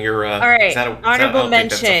fire some of your? All right. Honorable mentions. I don't think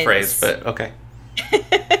that's a phrase, but okay.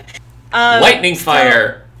 Lightning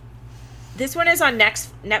fire. This one is on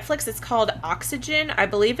Netflix. It's called Oxygen. I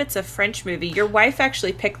believe it's a French movie. Your wife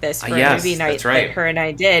actually picked this for a movie night that her and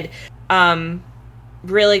I did.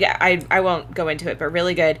 Really good. I won't go into it, but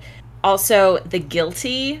really good. Also, The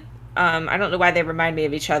Guilty. I don't know why they remind me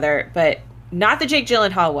of each other, but not the Jake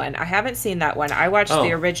Gyllenhaal one. I haven't seen that one. I watched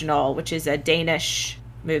the original, which is a Danish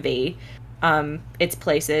movie. It's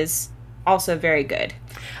Places. Also very good.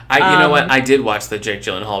 You know what? I did watch the Jake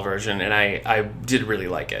Gyllenhaal version, and I did really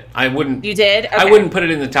like it. I wouldn't. You did? Okay. I wouldn't put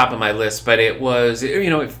it in the top of my list, but it was.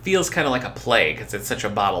 It feels kind of like a play because it's such a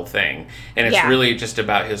bottle thing, and it's really just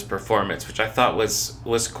about his performance, which I thought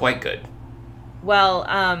was quite good. Well,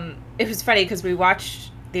 it was funny because we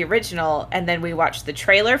watched the original, and then we watched the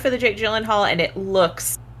trailer for the Jake Gyllenhaal, and it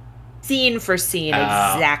looks scene for scene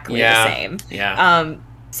exactly the same. Yeah.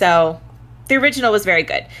 So the original was very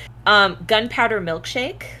good. Gunpowder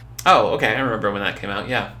Milkshake. Oh, okay. I remember when that came out.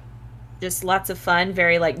 Yeah. Just lots of fun.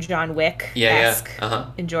 Very like John Wick-esque.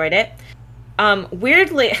 Yeah. Enjoyed it.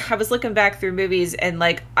 Weirdly, I was looking back through movies and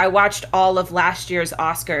like I watched all of last year's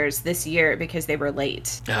Oscars this year because they were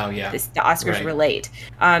late. Oh yeah. The Oscars were late.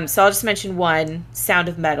 So I'll just mention one, Sound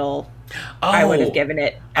of Metal. I would have given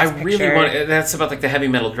it. Really want. That's about like the heavy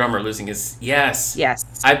metal drummer losing his. Yes.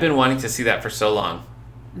 I've been wanting to see that for so long.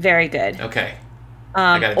 Very good. Okay.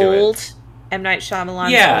 Old. M. Night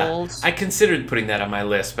Shyamalan's Old. I considered putting that on my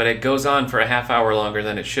list, but it goes on for a half hour longer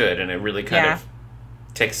than it should, and it really kind of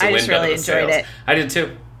takes the wind out of the sails. I just really enjoyed it. I did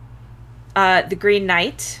too. The Green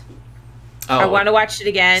Knight. Oh. I want to watch it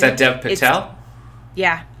again. Is that Dev Patel?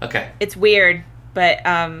 Yeah. Okay. It's weird, but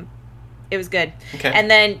it was good. Okay.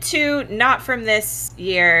 And then two, not from this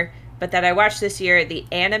year, but that I watched this year, The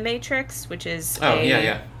Animatrix, which is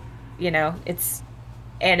it's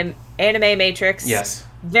Anime Matrix. Yes.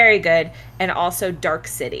 Very good. And also Dark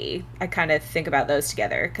City. I kind of think about those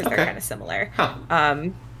together because they're kind of similar. Huh.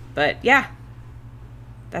 But yeah,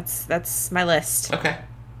 that's my list. Okay.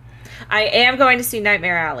 I am going to see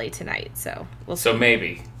Nightmare Alley tonight, so we'll see. So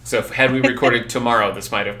maybe. So if had we recorded tomorrow,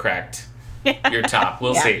 this might have cracked your top.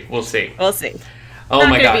 We'll see. We'll see. We'll see. Oh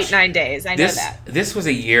my gosh. Not going to beat 9 days. I know that. This was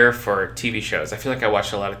a year for TV shows. I feel like I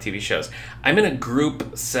watched a lot of TV shows. I'm going to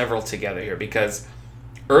group several together here because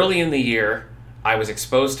early in the year, I was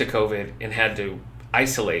exposed to COVID and had to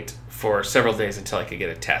isolate for several days until I could get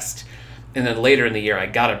a test. And then later in the year, I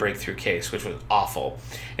got a breakthrough case, which was awful.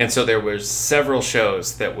 And so there was several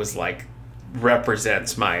shows that was like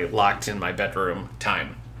represents my locked in my bedroom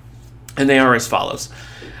time. And they are as follows.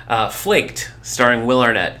 Flaked, starring Will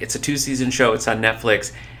Arnett. It's a 2-season show. It's on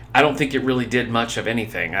Netflix. I don't think it really did much of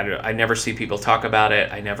anything. I never see people talk about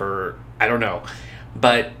it. I don't know.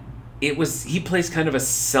 But he plays kind of a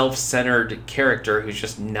self-centered character who's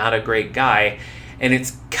just not a great guy. And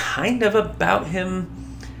it's kind of about him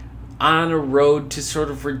on a road to sort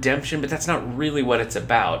of redemption, but that's not really what it's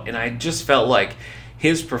about. And I just felt like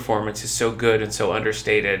his performance is so good and so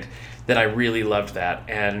understated that I really loved that.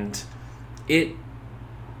 And it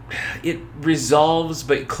resolves,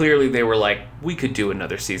 but clearly they were like, we could do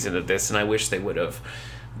another season of this, and I wish they would have.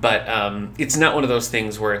 But it's not one of those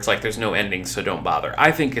things where it's like there's no ending, so don't bother.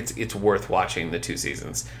 I think it's worth watching the 2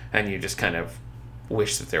 seasons, and you just kind of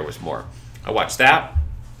wish that there was more. I watched that.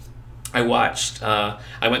 I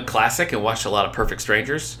went classic and watched a lot of Perfect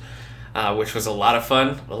Strangers, which was a lot of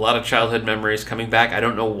fun, a lot of childhood memories coming back. I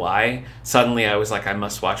don't know why. Suddenly I was like, I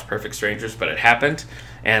must watch Perfect Strangers, but it happened,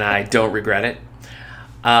 and I don't regret it.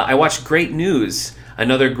 I watched Great News,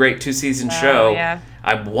 another great 2-season show. Yeah.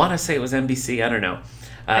 I want to say it was NBC. I don't know.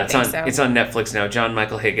 It's on Netflix now. John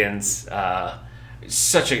Michael Higgins.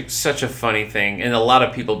 Such a funny thing, and a lot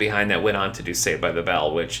of people behind that went on to do Saved by the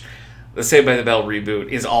Bell, which the Saved by the Bell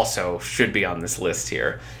reboot should be on this list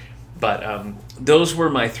here. But those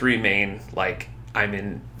were my 3 main. Like I'm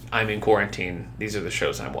in quarantine. These are the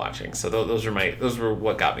shows I'm watching. So those were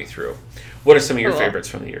what got me through. What are some of your favorites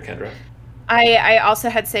from the year, Kendra? I also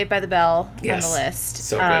had Saved by the Bell on the list.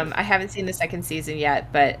 So good. I haven't seen the second season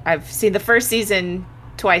yet, but I've seen the first season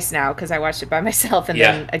twice now because I watched it by myself and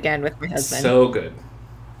then again with my husband. So good.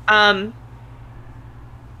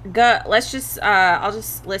 Let's just I'll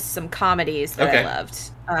just list some comedies that I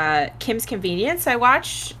loved. Kim's Convenience I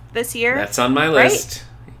watched this year. That's on my list.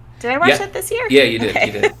 Did I watch that this year? Yeah, you did. Okay.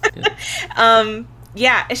 You did. Yeah.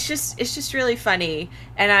 Yeah, it's just really funny,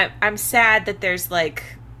 and I'm sad that there's like,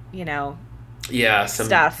 some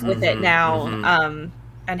stuff with it now,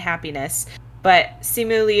 unhappiness. But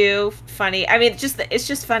Simu Liu, funny. I mean, it's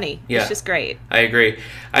just funny. Yeah. It's just great. I agree.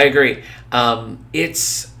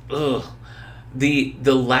 It's the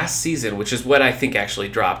last season, which is what I think actually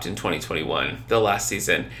dropped in 2021. The last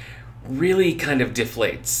season really kind of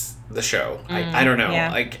deflates the show. I don't know.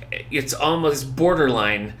 Yeah. Like, it's almost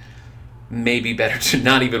borderline. Maybe better to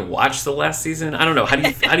not even watch the last season. I don't know. How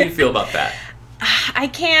do you feel about that? I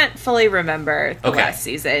can't fully remember the last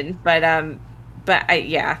season, but I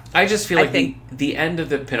just feel like the end of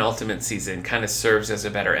the penultimate season kind of serves as a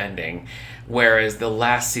better ending, whereas the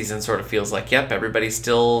last season sort of feels like, yep, everybody's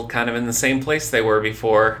still kind of in the same place they were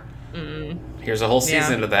before. Here's a whole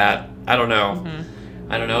season of that. I don't know.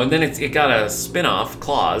 And then it got a spin-off,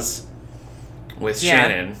 Claws, with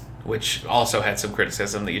Shannon, which also had some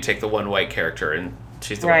criticism that you take the one white character and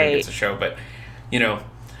she's the one who gets the show. But,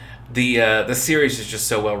 the series is just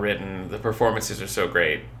so well written. The performances are so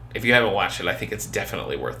great. If you haven't watched it, I think it's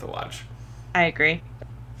definitely worth the watch. I agree.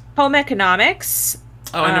 Home Economics.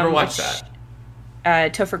 Oh, I never watched that.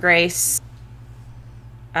 Topher Grace.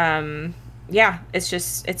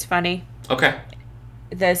 It's funny. Okay.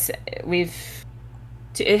 It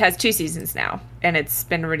has 2 seasons now, and it's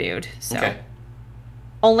been renewed. So. Okay.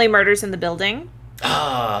 Only Murders in the Building.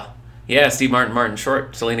 Yeah, Steve Martin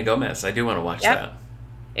short, Selena Gomez. I do want to watch that.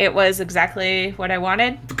 It was exactly what I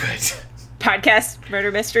wanted. Good. Podcast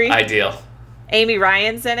murder mystery. Ideal. Amy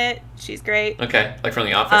Ryan's in it. She's great. Okay, like from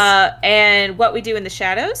The Office. And What We Do in the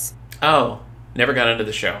Shadows. Oh, never got into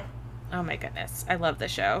the show. Oh my goodness, I love the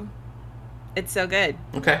show. It's so good.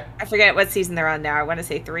 Okay. I forget what season they're on now. I want to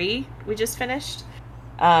say 3. We just finished.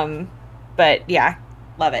 But yeah,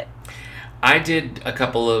 love it. I got a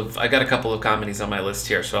couple of comedies on my list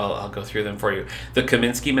here, so I'll go through them for you. The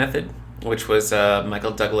Kominsky Method, which was Michael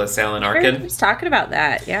Douglas, Alan Arkin. I was talking about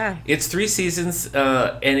that, yeah. It's 3 seasons,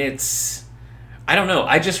 and it's... I don't know,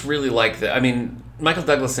 I just really like the... I mean, Michael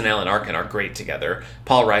Douglas and Alan Arkin are great together.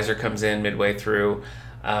 Paul Reiser comes in midway through.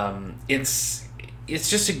 It's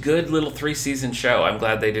just a good little 3-season show. I'm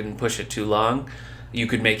glad they didn't push it too long. You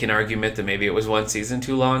could make an argument that maybe it was 1 season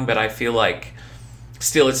too long, but I feel like...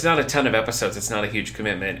 Still, it's not a ton of episodes. It's not a huge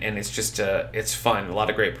commitment, and it's just it's fun. A lot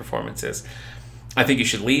of great performances. I Think You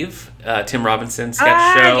Should Leave. Tim Robinson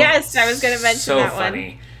sketch show. Yes, I was going to mention that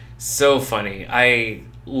one. So funny. I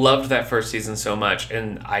loved that first season so much,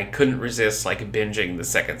 and I couldn't resist binging the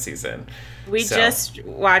second season. We just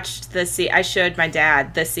watched the scene. I showed my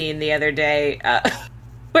dad the scene the other day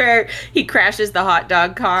where he crashes the hot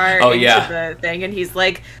dog car into the thing, and he's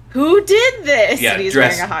like, "Who did this?" Yeah, and he's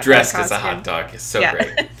wearing a hot dressed dog as a hot dog. It's so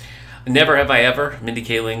great. Never Have I Ever. Mindy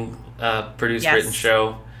Kaling produced, written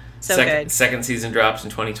show. Good. Second season drops in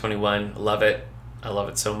 2021. Love it. I love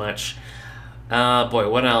it so much.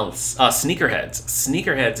 What else? Sneakerheads.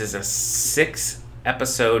 Sneakerheads is a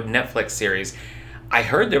 6-episode Netflix series. I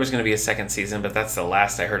heard there was going to be a second season, but that's the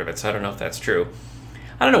last I heard of it, so I don't know if that's true.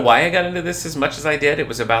 I don't know why I got into this as much as I did. It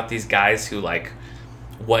was about these guys who,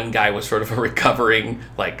 one guy was sort of a recovering,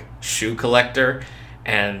 shoe collector,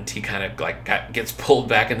 and he kind of, gets pulled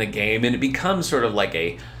back in the game, and it becomes sort of like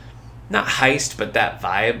a, not heist, but that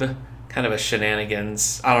vibe, kind of a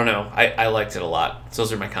shenanigans. I don't know. I liked it a lot. So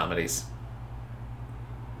those are my comedies.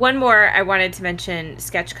 One more I wanted to mention,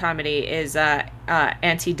 sketch comedy, is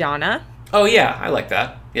Auntie Donna. Oh, yeah. I like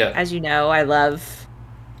that. Yeah. As you know, I love...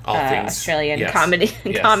 all things Australian comedy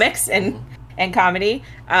and comics and comedy,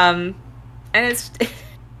 and it's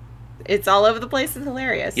all over the place and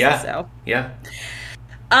hilarious.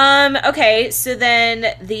 Okay, so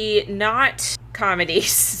then the not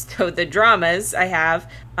comedies, so the dramas I have,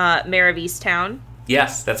 Mare of Easttown.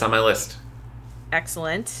 Yes, that's on my list.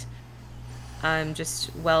 Excellent.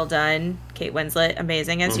 Just well done. Kate Winslet,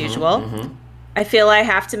 amazing as usual. I feel I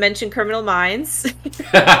have to mention Criminal Minds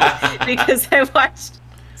because I watched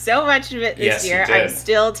so much of it this year. I'm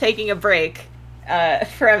still taking a break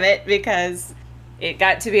from it because it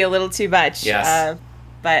got to be a little too much. Yes.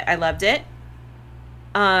 But I loved it.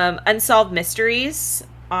 Unsolved Mysteries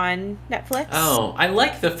on Netflix. Oh, I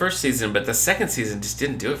liked the first season, but the second season just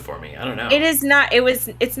didn't do it for me. I don't know. It's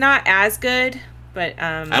not as good, but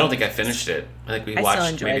I don't think I finished it. I think we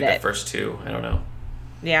watched maybe the first 2. I don't know.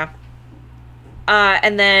 Yeah.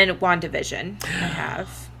 And then WandaVision I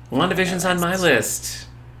have. WandaVision's on my list.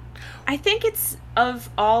 I think it's, of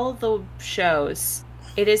all the shows,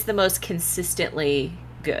 it is the most consistently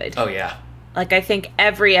good. Oh, yeah. I think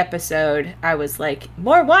every episode I was like,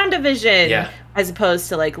 more WandaVision! Yeah. As opposed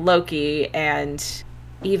to, Loki and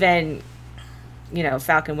even,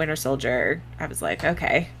 Falcon Winter Soldier, I was like,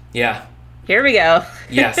 okay. Yeah. Here we go.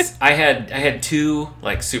 Yes. I had two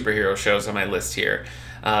like superhero shows on my list here.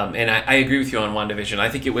 And I agree with you on WandaVision. I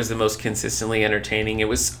think it was the most consistently entertaining. It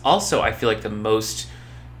was also, I feel like, the most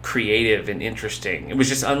creative and interesting. It was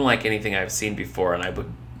just unlike anything I've seen before, and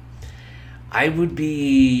I would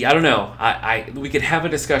be, I don't know, we could have a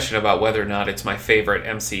discussion about whether or not it's my favorite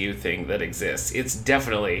MCU thing that exists. It's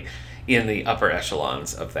definitely in the upper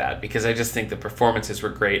echelons of that, because I just think the performances were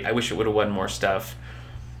great. I wish it would have won more stuff.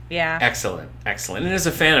 Yeah. Excellent. And as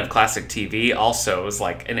a fan of classic TV, also, it was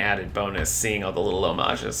like an added bonus seeing all the little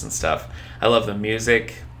homages and stuff. I love the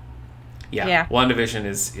music. Yeah. WandaVision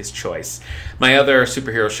is choice. My other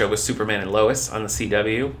superhero show was Superman and Lois on the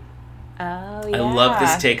CW. Oh, yeah. I love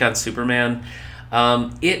this take on Superman.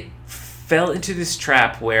 It fell into this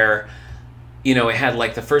trap where, it had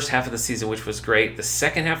like the first half of the season, which was great. The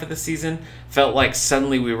second half of the season felt like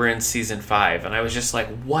suddenly we were in season 5. And I was just like,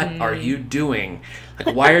 what are you doing?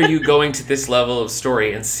 Like, why are you going to this level of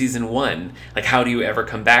story in season 1? Like, how do you ever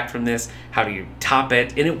come back from this? How do you top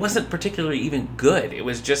it? And it wasn't particularly even good. It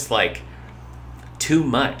was just like too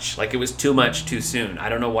much. Like, it was too much too soon. I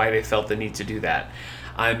don't know why they felt the need to do that.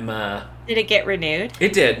 Did it get renewed?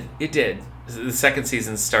 It did. The second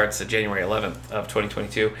season starts January 11th of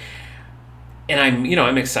 2022. And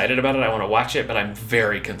I'm excited about it. I want to watch it, but I'm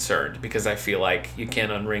very concerned because I feel like you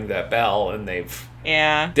can't unring that bell, and they've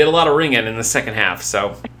did a lot of ringing in the second half.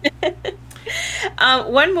 So,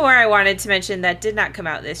 one more I wanted to mention that did not come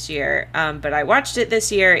out this year, but I watched it this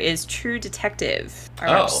year is True Detective.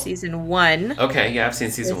 I watched season 1. Okay, yeah, I've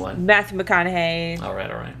seen season 1. Matthew McConaughey. All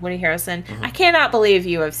right. Woody Harrelson. Mm-hmm. I cannot believe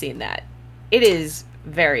you have seen that. It is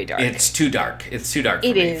very dark. It's too dark. It's too dark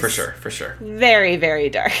for me, for sure. Very, very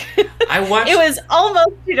dark. I watched. It was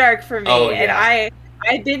almost too dark for me, and I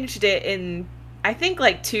binged it in, I think,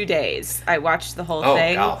 like 2 days. I watched the whole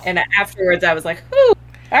thing, and afterwards I was like, "Whew,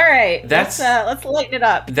 all right, let's lighten it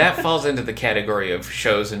up." That falls into the category of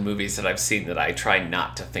shows and movies that I've seen that I try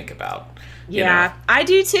not to think about. Yeah, I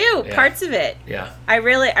do too. Yeah. Parts of it. Yeah, I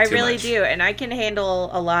really do, and I can handle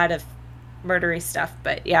a lot of murdery stuff,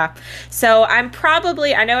 but yeah. So I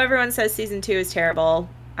know everyone says season 2 is terrible.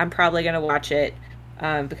 I'm probably gonna watch it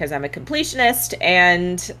because I'm a completionist,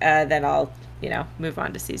 and then I'll move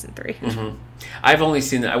on to season 3. Mm-hmm. I've only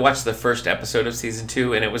seen I watched the first episode of season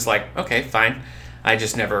 2, and it was like, okay, fine. I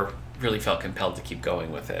just never really felt compelled to keep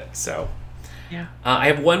going with it. So yeah, I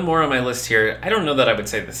have one more on my list here. I don't know that I would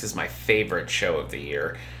say this is my favorite show of the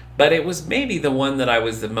year, but it was maybe the one that I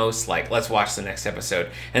was the most like, let's watch the next episode,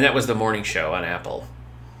 and that was The Morning Show on Apple.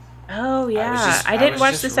 Oh, yeah. I didn't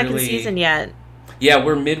watch the second season yet. Yeah,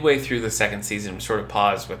 we're midway through the second season. We sort of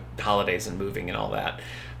paused with holidays and moving and all that.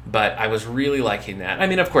 But I was really liking that. I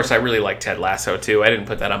mean, of course, I really like Ted Lasso, too. I didn't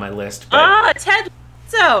put that on my list. But, Ted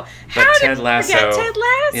Lasso! How did you forget Ted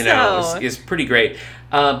Lasso? Is pretty great.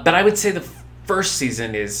 But I would say the first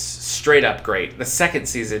season is straight up great. The second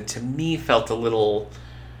season, to me, felt a little...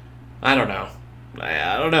 I don't know.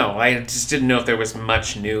 I just didn't know if there was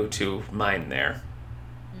much new to mine there.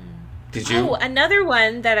 Did you? Oh, another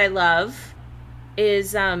one that I love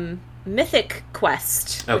is Mythic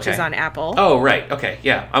Quest, which is on Apple. Oh, right. Okay,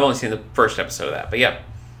 yeah. I've only seen the first episode of that, but yeah.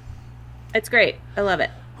 It's great. I love it.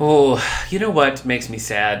 Oh, you know what makes me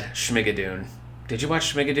sad? Schmigadoon. Did you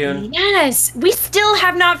watch Schmigadoon? Yes. We still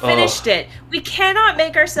have not finished it. We cannot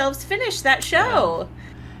make ourselves finish that show.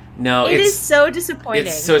 No, it is so disappointing.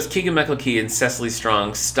 It's Keegan-Michael Key and Cecily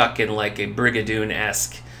Strong stuck in like a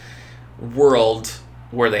Brigadoon-esque world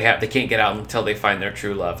where they can't get out until they find their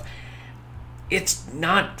true love. It's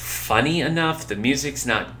not funny enough. The music's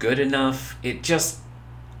not good enough. It just,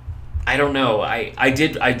 I don't know. I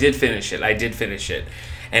did finish it.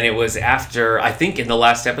 And it was after, I think in the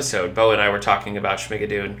last episode, Bo and I were talking about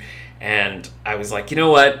Schmigadoon, and I was like, you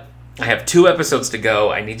know what? I have 2 episodes to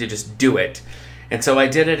go. I need to just do it. And so I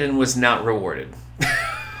did it and was not rewarded.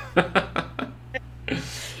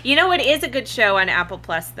 You know what is a good show on Apple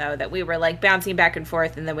Plus, though, that we were like bouncing back and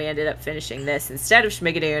forth, and then we ended up finishing this instead of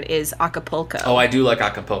Schmigadoon, is Acapulco. Oh, I do like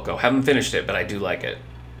Acapulco. Haven't finished it, but I do like it.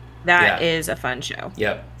 That is a fun show.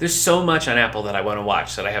 Yep. There's so much on Apple that I want to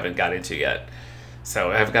watch that I haven't got into yet.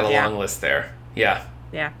 So I've got a long list there. Yeah.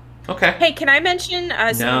 Yeah. Okay. Hey, can I mention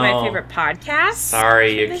some of my favorite podcasts?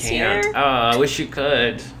 Sorry, you can't. Year? Oh, I wish you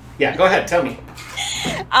could. Yeah, go ahead. Tell me.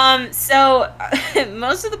 So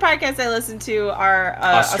most of the podcasts I listen to are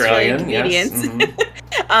Australian comedians. Yes.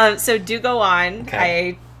 Mm-hmm. So Do Go On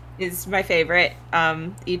is my favorite.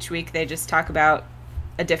 Each week they just talk about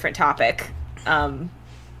a different topic.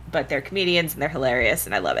 But they're comedians and they're hilarious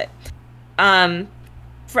and I love it.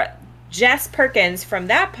 Jess Perkins from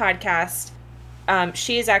that podcast,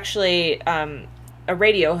 she is actually a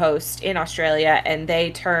radio host in Australia, and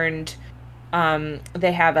they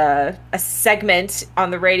have a segment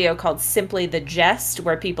on the radio called Simply the Jest,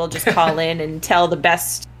 where people just call in and tell the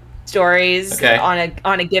best stories on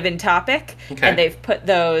a given topic, and they've put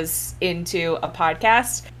those into a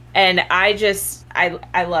podcast, and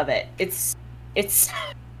I love it. It's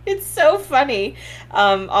so funny,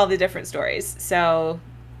 all the different stories. So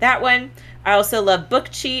that one. I also love Book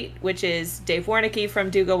Cheat, which is Dave Warnicki from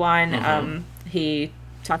Do Go On. He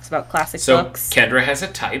talks about classic books. So Kendra has a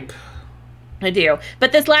type. I do.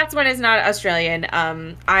 But this last one is not Australian.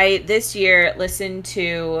 I, this year, listened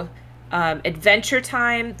to Adventure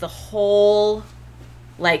Time, the whole,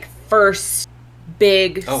 first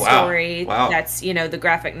big story. Wow. That's, the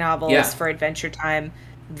graphic novels for Adventure Time.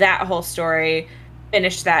 That whole story.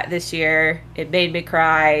 Finished that this year. It made me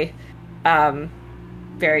cry.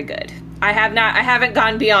 Very good. I haven't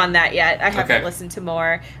gone beyond that yet. I haven't listened to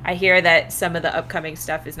more. I hear that some of the upcoming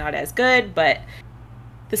stuff is not as good, but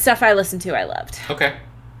the stuff I listened to, I loved. Okay.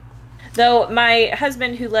 Though my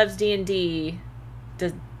husband, who loves D&D,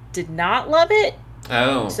 did not love it.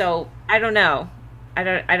 Oh. So I don't know. I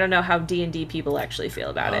don't know how D&D people actually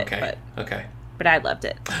feel about it. But I loved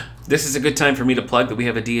it. This is a good time for me to plug that we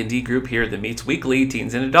have a D&D group here that meets weekly,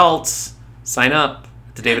 teens and adults. Sign up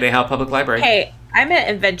at the David A. Howe Public Library. Hey, I'm at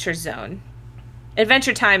Adventure Zone.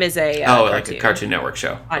 Adventure Time is a like a Cartoon Network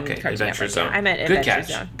show. Okay, Adventure Zone. I'm at Adventure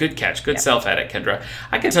Zone. Good catch. Good self-edit, Kendra.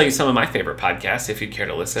 I can tell you some of my favorite podcasts if you'd care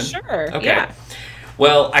to listen. Sure. Okay. Yeah.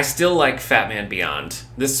 Well, I still like Fat Man Beyond.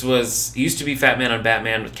 This used to be Fat Man on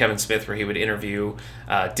Batman with Kevin Smith, where he would interview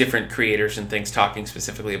different creators and things, talking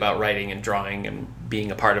specifically about writing and drawing and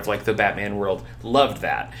being a part of the Batman world. Loved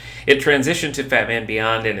that. It transitioned to Fat Man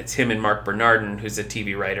Beyond, and it's him and Mark Bernardin, who's a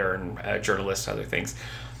TV writer and journalist, other things.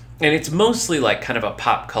 And it's mostly kind of a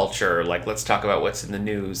pop culture, let's talk about what's in the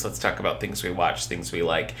news, let's talk about things we watch, things we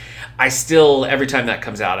like. I still, every time that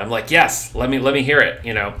comes out, I'm like, yes, let me hear it,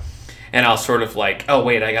 And I'll sort of oh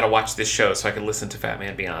wait, I gotta watch this show so I can listen to Fat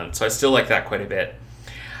Man Beyond. So I still like that quite a bit.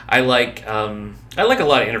 I like a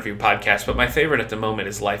lot of interview podcasts, but my favorite at the moment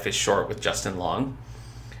is Life is Short with Justin Long.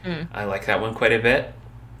 I like that one quite a bit.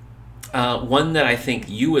 One that I think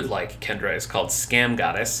you would like, Kendra, is called Scam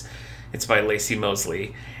Goddess. It's by Lacey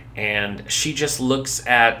Mosley, and she just looks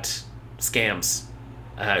at scams.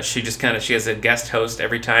 She has a guest host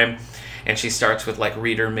every time. And she starts with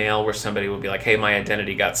reader mail, where somebody will be like, hey, my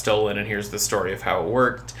identity got stolen and here's the story of how it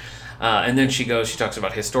worked. And then she talks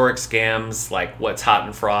about historic scams, like What's Hot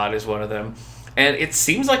and Fraud is one of them. And it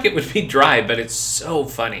seems like it would be dry, but it's so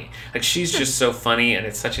funny. She's just so funny, and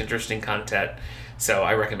it's such interesting content. So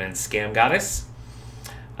I recommend Scam Goddess.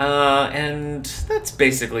 And that's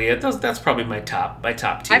basically it. That's probably my top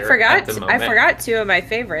tier. I forgot at the moment. I forgot two of my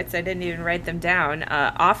favorites. I didn't even write them down.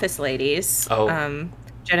 Office Ladies. Oh.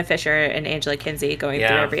 Jenna Fisher and Angela Kinsey going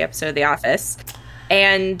through every episode of The Office.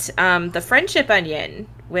 And The Friendship Onion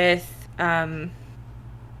with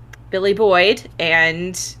Billy Boyd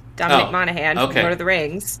and Dominic Monaghan from Lord of the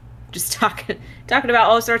Rings. Just talking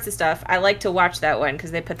about all sorts of stuff. I like to watch that one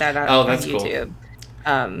because they put that on YouTube.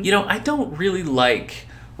 Cool. I don't really like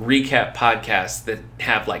recap podcasts that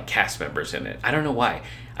have cast members in it. I don't know why.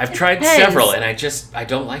 I've tried several and I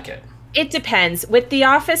don't like it. It depends. With The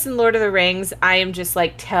Office and Lord of the Rings, I am just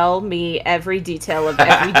tell me every detail of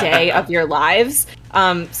every day of your lives.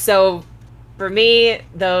 So for me,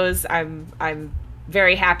 those I'm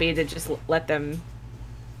very happy to just let them,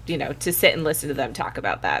 to sit and listen to them talk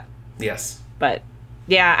about that. Yes. But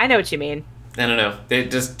yeah, I know what you mean. I don't know.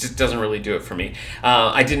 It just doesn't really do it for me.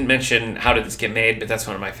 I didn't mention How Did This Get Made, but that's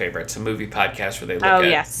one of my favorites. A movie podcast where they look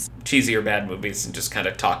at cheesy or bad movies and just kind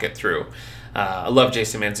of talk it through. I love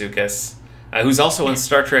Jason Mantzoukas, who's also on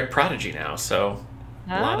Star Trek Prodigy now. So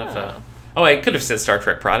a lot of... I could have said Star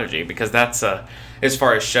Trek Prodigy because that's, as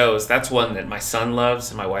far as shows, that's one that my son loves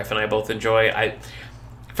and my wife and I both enjoy.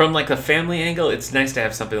 From a family angle, it's nice to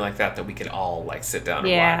have something like that we could all sit down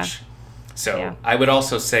and watch. So I would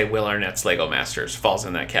also say Will Arnett's Lego Masters falls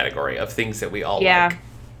in that category of things that we all like.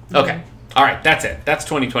 Okay. All right. That's it. That's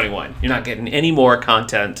 2021. You're not getting any more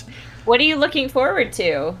content. What are you looking forward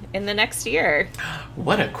to in the next year?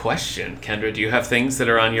 What a question, Kendra. Do you have things that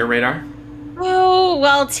are on your radar? Oh,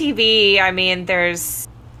 well, TV. I mean, there's,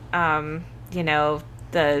 the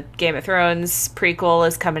Game of Thrones prequel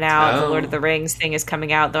is coming out. The Lord of the Rings thing is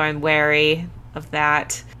coming out, though I'm wary of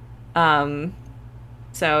that.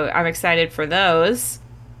 So I'm excited for those.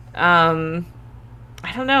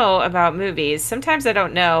 I don't know about movies. Sometimes I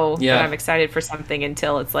don't know that I'm excited for something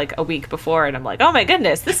until it's like a week before, and I'm like, oh my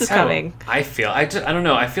goodness, this is coming. I feel. I don't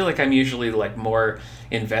know. I feel like I'm usually like more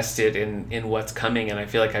invested in what's coming, and I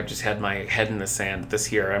feel like I've just had my head in the sand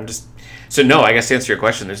this year. So no, I guess to answer your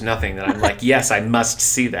question, there's nothing that I'm like, yes, I must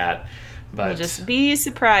see that. But we'll just be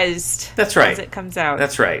surprised. That's right. As it comes out.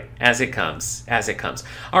 That's right. As it comes.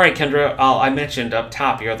 All right, Kendra. I mentioned up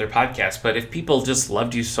top your other podcast, but if people just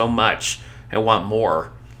loved you so much and want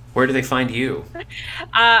more, where do they find you?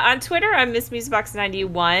 On Twitter, I'm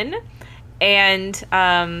MissMusicBox91, and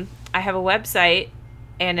I have a website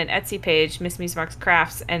and an Etsy page, Miss Musicbox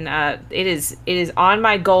Crafts, and it is on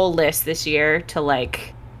my goal list this year to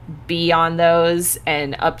like be on those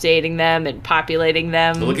and updating them and populating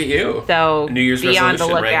them. Look at you! So New Year's be on the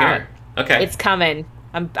resolution lookout. right here. Okay, it's coming.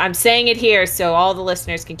 I'm saying it here so all the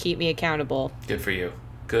listeners can keep me accountable. Good for you.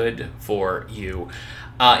 Good for you.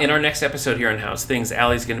 In our next episode here on How's Things,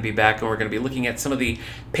 Allie's going to be back, and we're going to be looking at some of the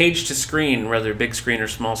page-to-screen, whether big screen or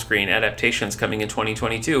small screen, adaptations coming in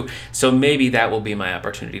 2022. So maybe that will be my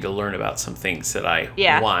opportunity to learn about some things that I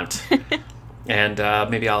want. And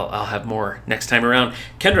maybe I'll have more next time around.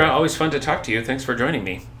 Kendra, always fun to talk to you. Thanks for joining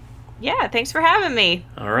me. Yeah, thanks for having me.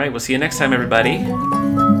 All right, we'll see you next time, everybody.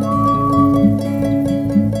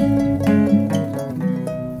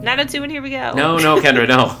 902, and here we go. No, Kendra,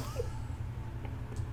 no.